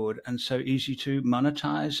straightforward and so easy to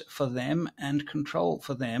monetize for them and control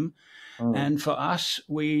for them. And for us,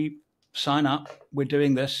 we sign up, we're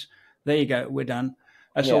doing this, there you go, we're done.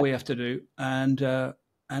 That's all we have to do, and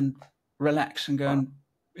relax and go and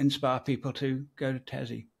inspire people to go to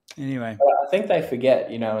Tassie. Anyway, I think they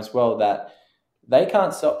forget, as well, that they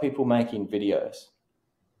can't stop people making videos.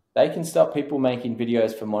 They can stop people making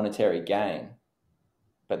videos for monetary gain,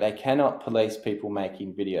 but they cannot police people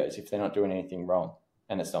making videos if they're not doing anything wrong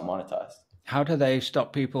and it's not monetized. How do they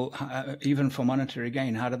stop people, even for monetary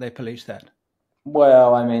gain? How do they police that?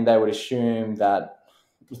 Well, I mean, they would assume that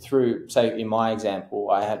through, say, in my example,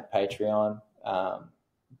 I had Patreon,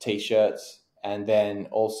 T-shirts, and then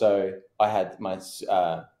also I had my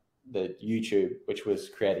the YouTube, which was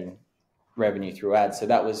creating revenue through ads. So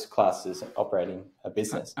that was classed as operating a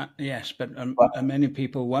business. Yes, but many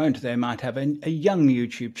people won't. They might have a young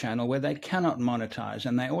YouTube channel where they cannot monetize,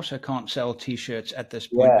 and they also can't sell T-shirts at this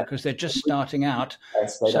point because they're just starting out.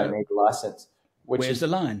 They don't need a license. Where's the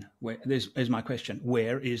line? There's my question.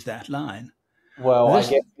 Where is that line? Well,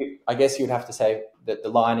 I guess you'd have to say that the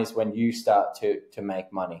line is when you start to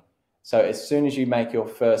make money. So as soon as you make your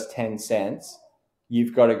first 10 cents,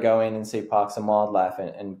 you've got to go in and see Parks and Wildlife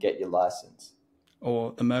and get your license.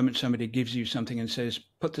 Or the moment somebody gives you something and says,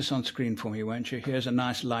 put this on screen for me, won't you? Here's a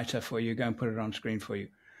nice lighter for you. Go and put it on screen for you.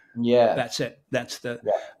 Yeah. That's it.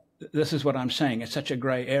 This is what I'm saying. It's such a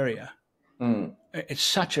gray area. It's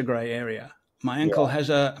such a gray area. My uncle has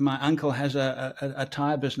a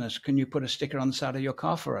tire business. Can you put a sticker on the side of your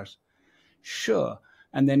car for us? Sure.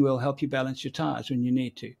 And then we'll help you balance your tires when you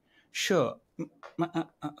need to. Sure.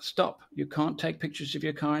 Stop. You can't take pictures of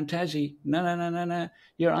your car in Tassie. No.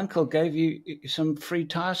 Your uncle gave you some free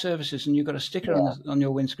tire services and you got a sticker on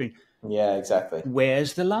your windscreen. Yeah, exactly.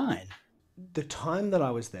 Where's the line? The time that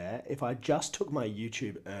I was there, if I just took my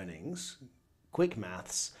YouTube earnings, quick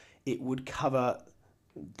maths, it would cover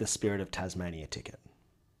the Spirit of Tasmania ticket,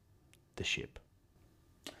 the ship.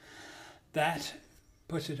 That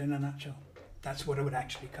puts it in a nutshell. That's what it would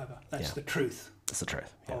actually cover. That's the truth. That's the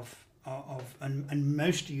truth. Yeah. And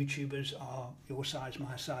most YouTubers are your size,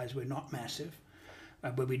 my size. We're not massive,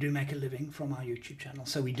 but we do make a living from our YouTube channel.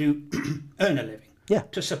 So we do earn a living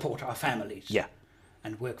to support our families. Yeah.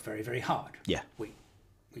 And work very, very hard. Yeah. We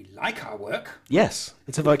like our work. Yes,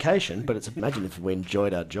 it's a vocation, but imagine if we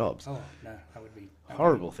enjoyed our jobs. Oh no, that would be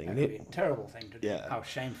horrible thing. That would be a terrible thing to do. Yeah. How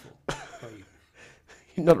shameful for you.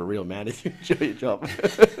 You're not a real man if you enjoy your job.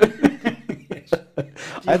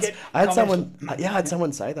 Yes. I had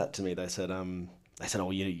someone say that to me. They said,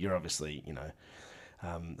 oh, you're obviously,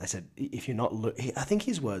 they said, if you're not, I think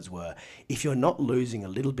his words were, if you're not losing a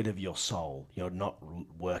little bit of your soul, you're not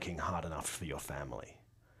working hard enough for your family.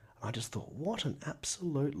 And I just thought, what an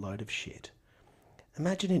absolute load of shit.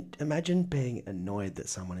 Imagine being annoyed that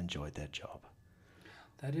someone enjoyed their job.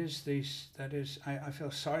 That is, I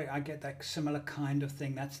feel sorry. I get that similar kind of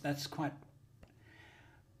thing. That's quite,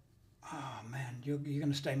 oh man, you're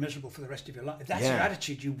going to stay miserable for the rest of your life. If that's your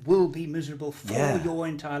attitude, you will be miserable for your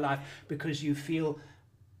entire life because you feel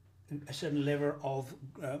a certain level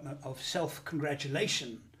of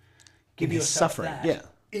self-congratulation. Give yourself suffering, that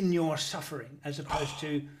in your suffering, as opposed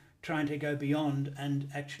to trying to go beyond. And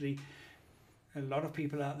actually, a lot of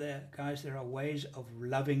people out there, guys, there are ways of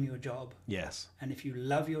loving your job. Yes. And if you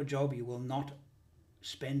love your job, you will not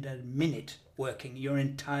spend a minute working your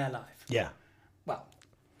entire life. Yeah. Well,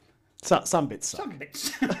 some bits. some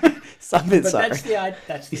bits. Some bits. But that's the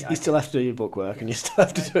idea. You still have to do your book work, and you still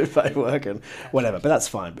have to do paid work and whatever. But that's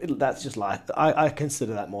fine. That's just life. I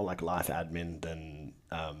consider that more like life admin than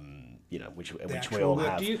which we all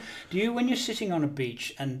have. Do you when you're sitting on a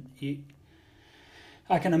beach and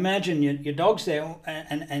I can imagine your dog's there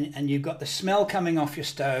and you've got the smell coming off your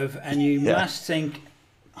stove and you must think,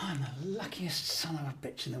 I'm the luckiest son of a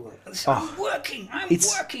bitch in the world. I'm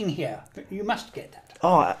working here. You must get that.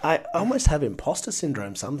 Oh, I almost have imposter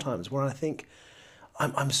syndrome sometimes where I think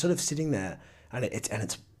I'm sort of sitting there and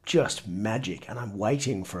it's just magic and I'm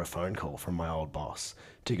waiting for a phone call from my old boss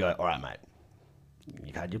to go, all right, mate,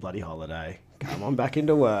 you've had your bloody holiday. Come on back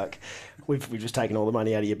into work. We've just taken all the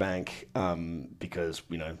money out of your bank because,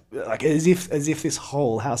 like as if this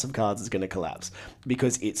whole house of cards is going to collapse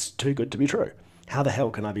because it's too good to be true. How the hell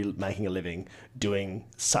can I be making a living doing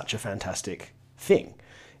such a fantastic thing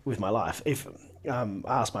with my life? If I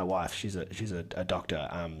asked my wife, she's a doctor,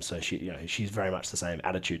 so she's very much the same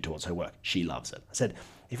attitude towards her work. She loves it. I said,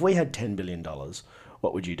 if we had $10 billion,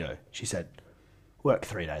 what would you do? She said, work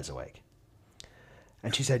 3 days a week.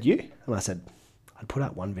 And she said, you? And I said, I'd put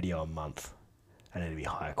out one video a month and it'd be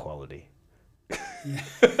higher quality. Yeah.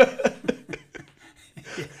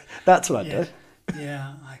 That's what I'd do.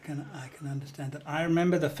 Yeah, I can understand that. I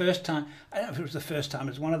remember the first time, I don't know if it was the first time, it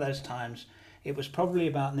was one of those times, it was probably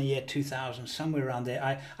about in the year 2000, somewhere around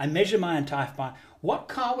there. I measured my entire life by, what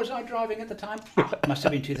car was I driving at the time? It must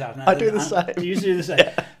have been 2000. I do the same. You used to do the same.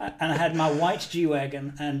 Yeah. And I had my white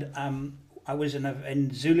G-Wagon and I was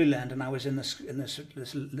in Zululand and I was in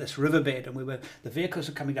this riverbed and the vehicles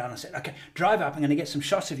were coming down. I said, okay, drive up. I'm going to get some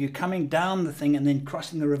shots of you coming down the thing and then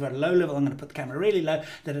crossing the river at low level. I'm going to put the camera really low.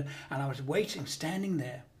 And I was waiting, standing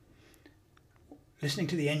there. listening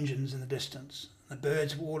to the engines in the distance. The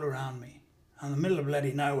birds were all around me. I'm in the middle of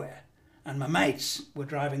bloody nowhere. And my mates were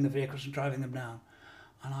driving the vehicles and driving them down.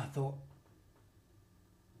 And I thought,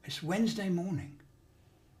 it's Wednesday morning.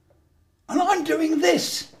 And I'm doing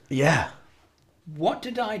this. Yeah. What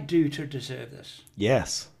did I do to deserve this?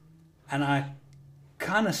 Yes. And I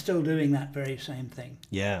kind of still doing that very same thing.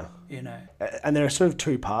 Yeah. You know. And there are sort of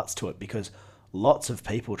two parts to it, because lots of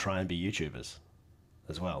people try and be YouTubers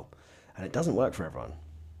as well. And it doesn't work for everyone.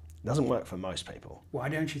 It doesn't work for most people. Why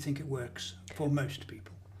don't you think it works for most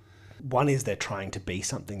people? One is they're trying to be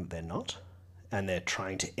something that they're not, and they're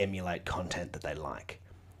trying to emulate content that they like.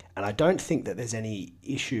 And I don't think that there's any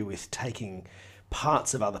issue with taking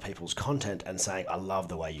parts of other people's content and saying, I love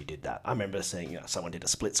the way you did that. I remember seeing someone did a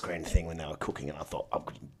split screen thing when they were cooking, and I thought, I'm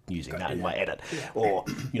using that in my edit. Yeah. Or,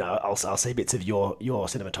 I'll see bits of your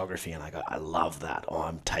cinematography and I go, I love that, or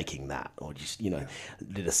I'm taking that, or just,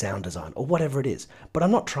 did a sound design or whatever it is. But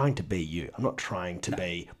I'm not trying to be you. I'm not trying to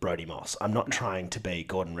be Brody Moss. I'm not trying to be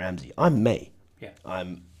Gordon Ramsay. I'm me. Yeah.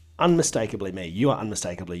 I'm unmistakably me. You are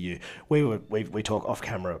unmistakably you. We talk off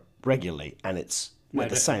camera regularly, and we're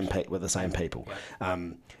the same people. Yeah.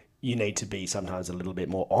 You need to be sometimes a little bit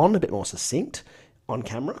more a bit more succinct on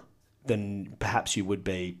camera than perhaps you would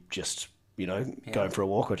be just going for a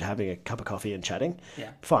walk or having a cup of coffee and chatting.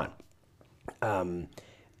 Yeah. Fine.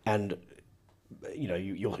 And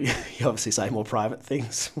you obviously say more private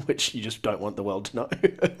things, which you just don't want the world to know.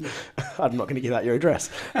 I'm not going to give out your address.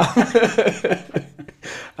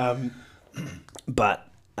 But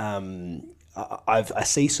I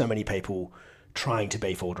see so many people trying to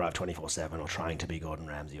be Full Drive 24/7, or trying to be Gordon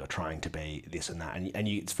Ramsay, or trying to be this and that, and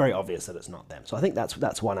it's very obvious that it's not them. So I think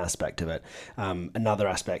that's one aspect of it. Another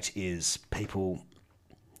aspect is people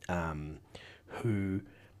who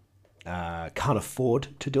can't afford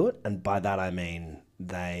to do it, and by that I mean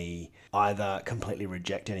they either completely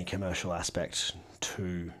reject any commercial aspect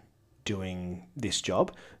to doing this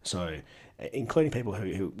job, so including people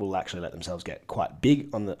who will actually let themselves get quite big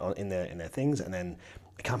in their things, and then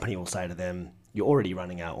the company will say to them, you're already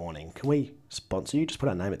running our awning, can we sponsor you? Just put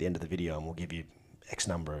our name at the end of the video and we'll give you X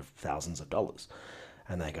number of thousands of dollars.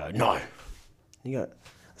 And they go, no. You go,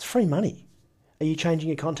 it's free money. Are you changing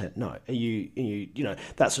your content? No. Are you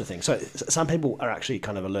that sort of thing. So some people are actually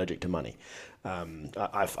kind of allergic to money.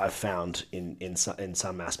 I've found in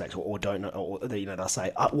some aspects, or don't know, or they'll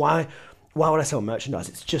say, why would I sell merchandise?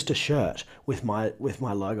 It's just a shirt with my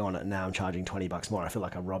logo on it, and now I'm charging $20 more. I feel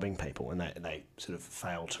like I'm robbing people, and they sort of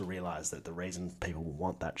fail to realize that the reason people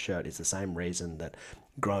want that shirt is the same reason that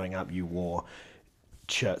growing up you wore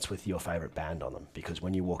shirts with your favorite band on them, because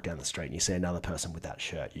when you walk down the street and you see another person with that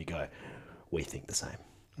shirt, you go, we think the same.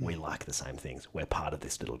 We like the same things. We're part of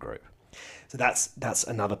this little group. So that's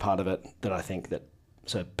another part of it that I think that,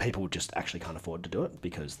 so people just actually can't afford to do it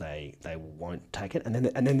because they won't take it. And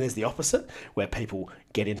then there's the opposite, where people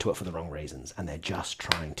get into it for the wrong reasons and they're just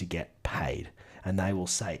trying to get paid. And they will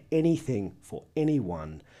say anything for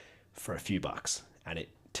anyone for a few bucks, and it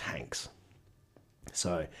tanks.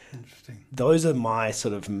 So those are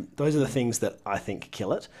the things that I think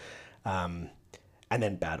kill it. And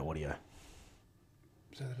then bad audio.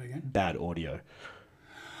 Say that again? Bad audio.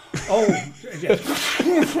 Oh, yes.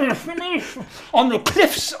 On the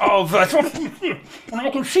cliffs of... and I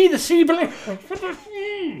can see the sea below.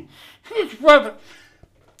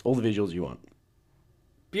 All the visuals you want.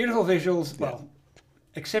 Beautiful visuals, well,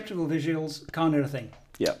 acceptable visuals, can't do a thing.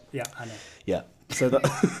 Yeah. Yeah, I know. Yeah. So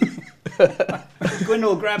that... Gwyn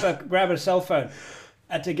will grab a cell phone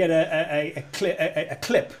to get a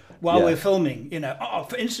clip while we're filming,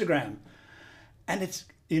 for Instagram. And it's,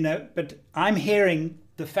 but I'm hearing...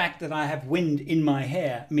 The fact that I have wind in my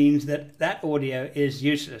hair means that audio is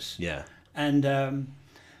useless. Yeah. And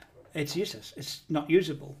it's useless. It's not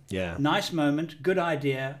usable. Yeah. Nice moment, good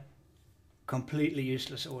idea, completely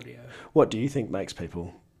useless audio. What do you think makes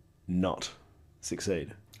people not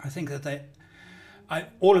succeed? I think that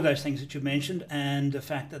all of those things that you mentioned, and the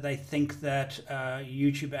fact that they think that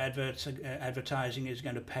YouTube advertising is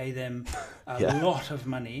going to pay them a lot of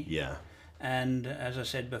money. Yeah. And as I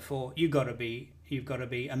said before, you've got to be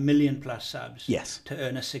 $1 million+ subs. Yes. To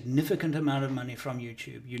earn a significant amount of money from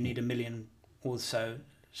YouTube. You need 1 million or so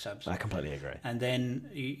subs. I completely agree. And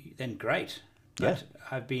then great. Yeah. But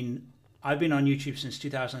I've been on YouTube since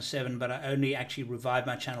 2007, but I only actually revived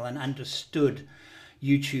my channel and understood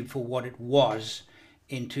YouTube for what it was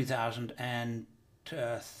in 2000 and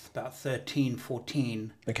about 13,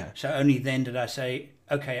 14. Okay. So only then did I say,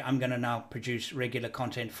 okay, I'm going to now produce regular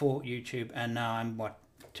content for YouTube, and now I'm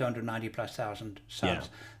 290,000+ subs. Yeah.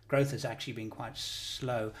 Growth has actually been quite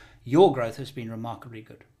slow. Your growth has been remarkably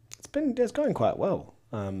good. It's going quite well.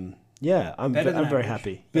 Yeah, I'm Better than very average.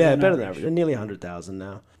 happy. Better than Better than average. average. Nearly 100,000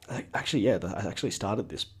 now. I actually started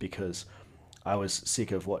this because I was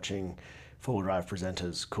sick of watching full drive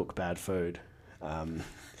presenters cook bad food,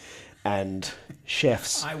 and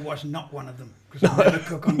chefs. I was not one of them because I never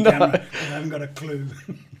cook on camera and I haven't got a clue.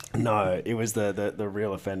 No, it was the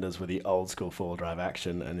real offenders were the old school full drive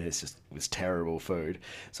action, and it was terrible food.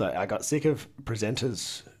 So I got sick of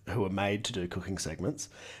presenters who were made to do cooking segments,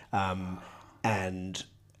 and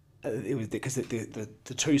it was because the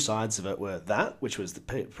two sides of it were that, which was the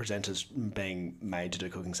presenters being made to do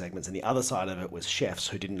cooking segments, and the other side of it was chefs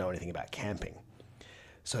who didn't know anything about camping.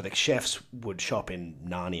 So the chefs would shop in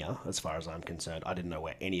Narnia, as far as I'm concerned. I didn't know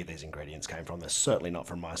where any of these ingredients came from. They're certainly not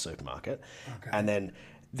from my supermarket. Okay. And then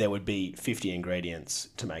there would be 50 ingredients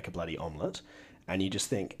to make a bloody omelette. And you just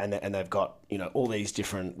think, and they've got, all these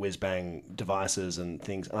different whiz-bang devices and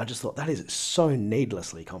things. And I just thought, that is so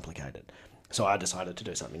needlessly complicated. So I decided to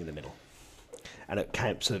do something in the middle. And it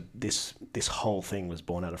came, so this whole thing was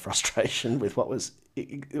born out of frustration with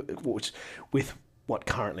with what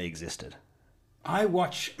currently existed. I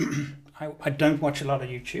watch, I don't watch a lot of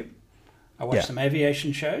YouTube. I watch some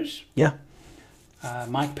aviation shows. Yeah.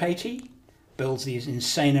 Mike Patey builds these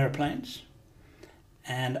insane airplanes.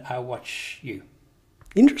 And I watch you.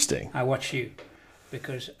 Interesting. I watch you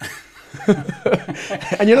because...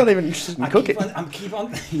 And you're not even interested in cooking. I keep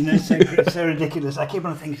on, so ridiculous. I keep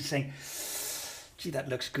on saying, gee, that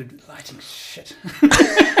looks good lighting. Shit.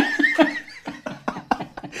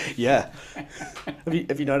 Yeah.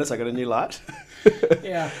 Have you noticed I got a new light?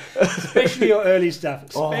 Yeah. Especially your early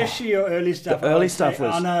stuff. Your early stuff. The early stuff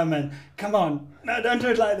was... Oh, no, man. Come on. No, don't do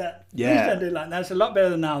it like that. Yeah. Please don't do it like that. It's a lot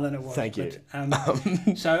better now than it was. Thank you.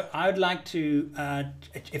 But, so I would like to,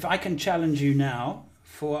 if I can challenge you now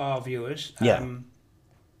for our viewers. I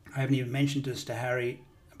haven't even mentioned this to Harry,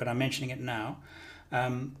 but I'm mentioning it now.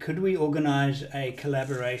 Could we organize a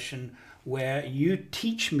collaboration where you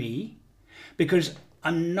teach me, because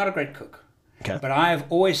I'm not a great cook, but I have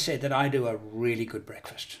always said that I do a really good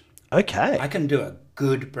breakfast. Okay. I can do a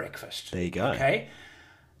good breakfast. There you go. Okay.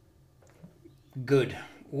 Good.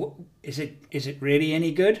 Is it really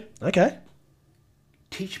any good? Okay.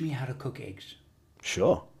 Teach me how to cook eggs.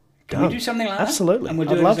 Sure. Can we do something like that? Absolutely. And we'll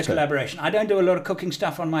do it as a collaboration. I don't do a lot of cooking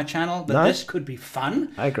stuff on my channel, but this could be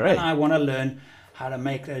fun. I agree. And I want to learn how to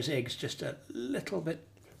make those eggs just a little bit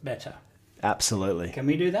better. Absolutely. Can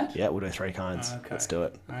we do that? Yeah, we'll do 3 kinds. Okay. Let's do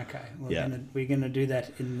it. Okay. We're gonna do that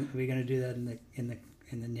in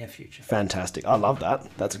the near future. Fantastic. I love that.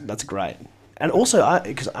 That's great. And also,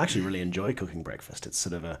 because I actually really enjoy cooking breakfast. It's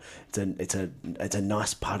sort of it's a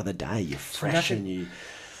nice part of the day. You're fresh and you.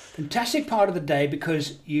 Fantastic part of the day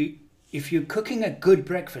because if you're cooking a good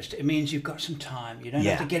breakfast, it means you've got some time. You don't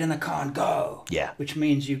have to get in the car and go. Yeah. Which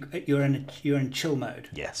means you're in chill mode.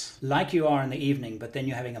 Yes. Like you are in the evening, but then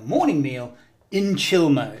you're having a morning meal in chill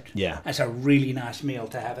mode. Yeah. That's a really nice meal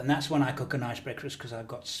to have, and that's when I cook a nice breakfast because I've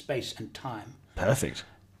got space and time. Perfect.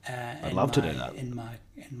 I'd love to do that in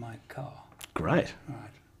my car. Great.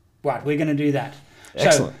 Right, we're going to do that.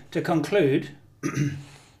 Excellent. So to conclude,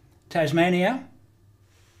 Tasmania.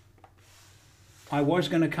 I was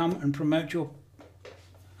going to come and promote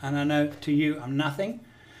and I know to you I'm nothing,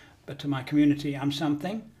 but to my community I'm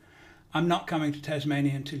something. I'm not coming to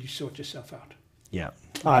Tasmania until you sort yourself out. Yeah.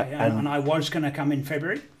 Okay, and I was going to come in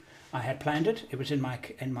February. I had planned it. It was in my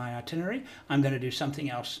itinerary. I'm going to do something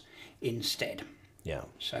else instead. Yeah.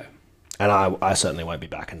 So. And I certainly won't be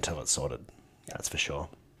back until it's sorted. That's for sure.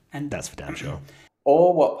 And that's for damn sure.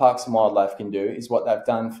 Or what Parks and Wildlife can do is what they've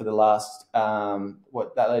done for the last,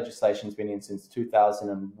 what that legislation's been in since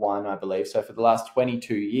 2001, I believe. So for the last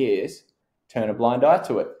 22 years, turn a blind eye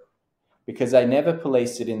to it because they never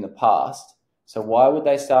policed it in the past. So why would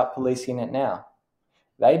they start policing it now?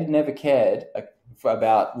 They never cared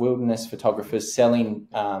about wilderness photographers selling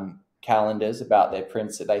calendars about their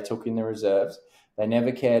prints that they took in the reserves. They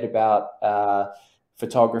never cared about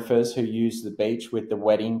photographers who use the beach with the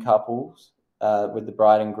wedding couples, with the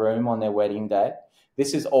bride and groom on their wedding day.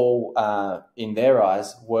 This is all, in their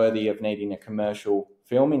eyes, worthy of needing a commercial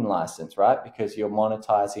filming license, right? Because you're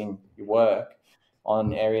monetizing your work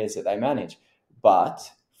on areas that they manage. But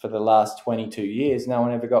for the last 22 years, no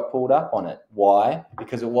one ever got pulled up on it. Why?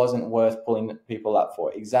 Because it wasn't worth pulling people up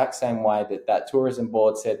for. Exact same way that tourism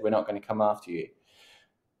board said, we're not going to come after you.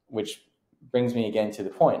 Which brings me again to the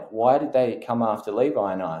point. Why did they come after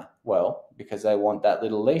Levi and I? Well, because they want that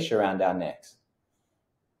little leash around our necks.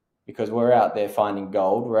 Because we're out there finding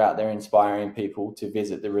gold. We're out there inspiring people to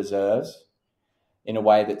visit the reserves in a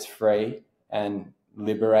way that's free and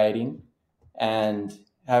liberating and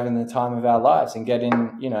having the time of our lives and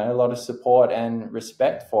getting, you know, a lot of support and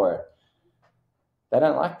respect for it. They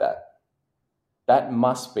don't like that. That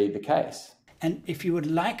must be the case. And if you would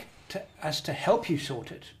like us to help you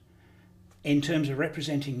sort it in terms of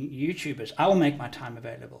representing YouTubers, I will make my time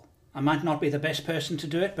available. I might not be the best person to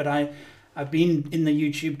do it, but I've been in the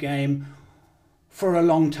YouTube game for a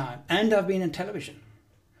long time, and I've been in television.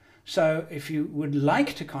 So if you would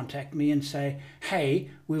like to contact me and say,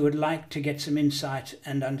 hey, we would like to get some insight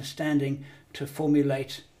and understanding to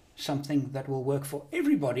formulate something that will work for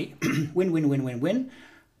everybody, win, win, win, win, win,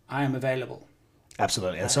 I am available.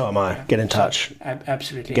 Absolutely, and so am I. Get in touch.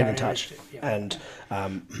 Absolutely. Get in touch. Yeah. And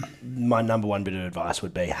my number one bit of advice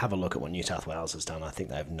would be have a look at what New South Wales has done. I think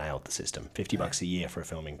they've nailed the system. $50 a year for a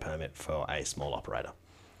filming permit for a small operator.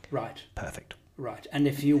 Right. Perfect. Right. And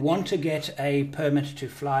if you want to get a permit to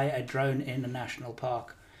fly a drone in a national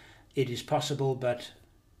park, it is possible, but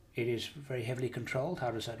it is very heavily controlled.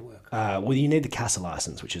 How does that work? Well, you need the CASA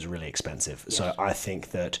license, which is really expensive. Yes. So I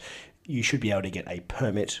think that you should be able to get a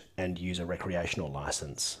permit and use a recreational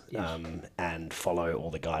license, yes, and follow all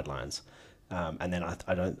the guidelines. And then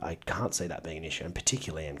I can't see that being an issue, and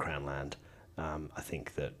particularly in Crown Land. I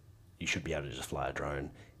think that you should be able to just fly a drone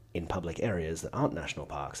in public areas that aren't national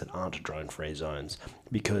parks, that aren't drone-free zones,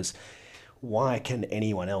 because why can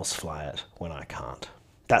anyone else fly it when I can't?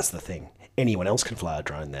 That's the thing. Anyone else can fly a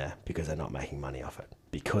drone there because they're not making money off it.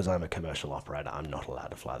 Because I'm a commercial operator, I'm not allowed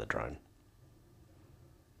to fly the drone.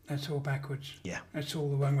 That's all backwards. Yeah. That's all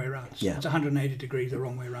the wrong way around. Yeah. It's 180 degrees the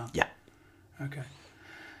wrong way around. Yeah. Okay.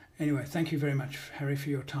 Anyway, thank you very much, Harry, for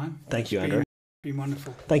your time. Thank you, Andrew. It's been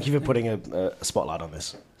wonderful. Thank you for putting a spotlight on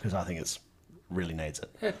this, because I think it's really needs it.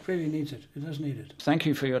 It really needs it. It does need it. Thank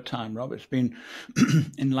you for your time, Rob. It's been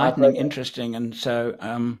enlightening, interesting, and so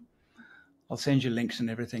I'll send you links and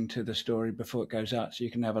everything to the story before it goes out, so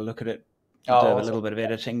you can have a look at it. Have a little bit of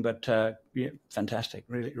editing, but yeah, fantastic.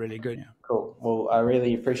 Really, really good. Yeah. Cool. Well, I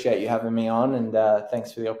really appreciate you having me on, and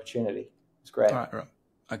thanks for the opportunity. It's great. All right, Rob.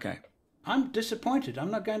 Okay. I'm disappointed.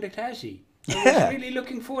 I'm not going to Tassie. Yeah. I was really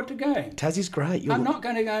looking forward to going. Tassie's great. I'm not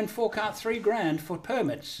going to go and fork out $3,000 for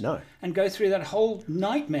permits. No. And go through that whole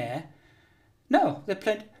nightmare. No, they're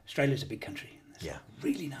plenty. Australia's a big country. There's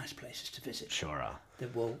really nice places to visit. Sure are.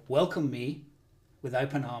 That will welcome me with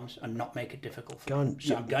open arms and not make it difficult for me.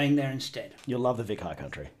 So I'm going there instead. You'll love the Vic High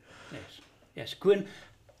Country. Yes. Yes. Gwyn,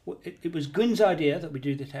 it was Gwyn's idea that we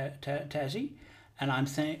do the Tassie, and I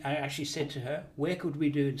actually said to her, where could we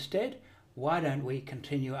do instead? Why don't we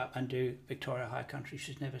continue up and do Victoria High Country?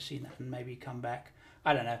 She's never seen that, and maybe come back.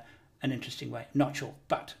 I don't know, an interesting way. Not sure,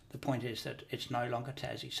 but the point is that it's no longer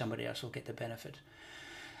Tassie. Somebody else will get the benefit,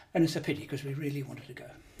 and it's a pity because we really wanted to go.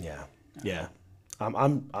 Yeah, yeah.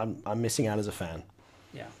 I'm missing out as a fan.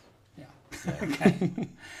 Yeah. Okay.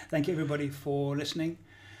 Thank you everybody for listening.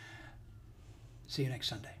 See you next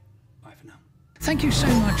Sunday. Bye for now. Thank you so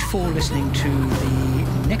much for listening to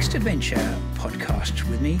the Next Adventure podcast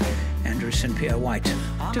with me, Andrew St Pierre White.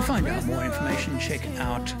 To find out more information, check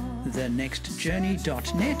out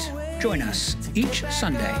TheNextJourney.net. Join us each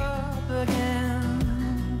Sunday.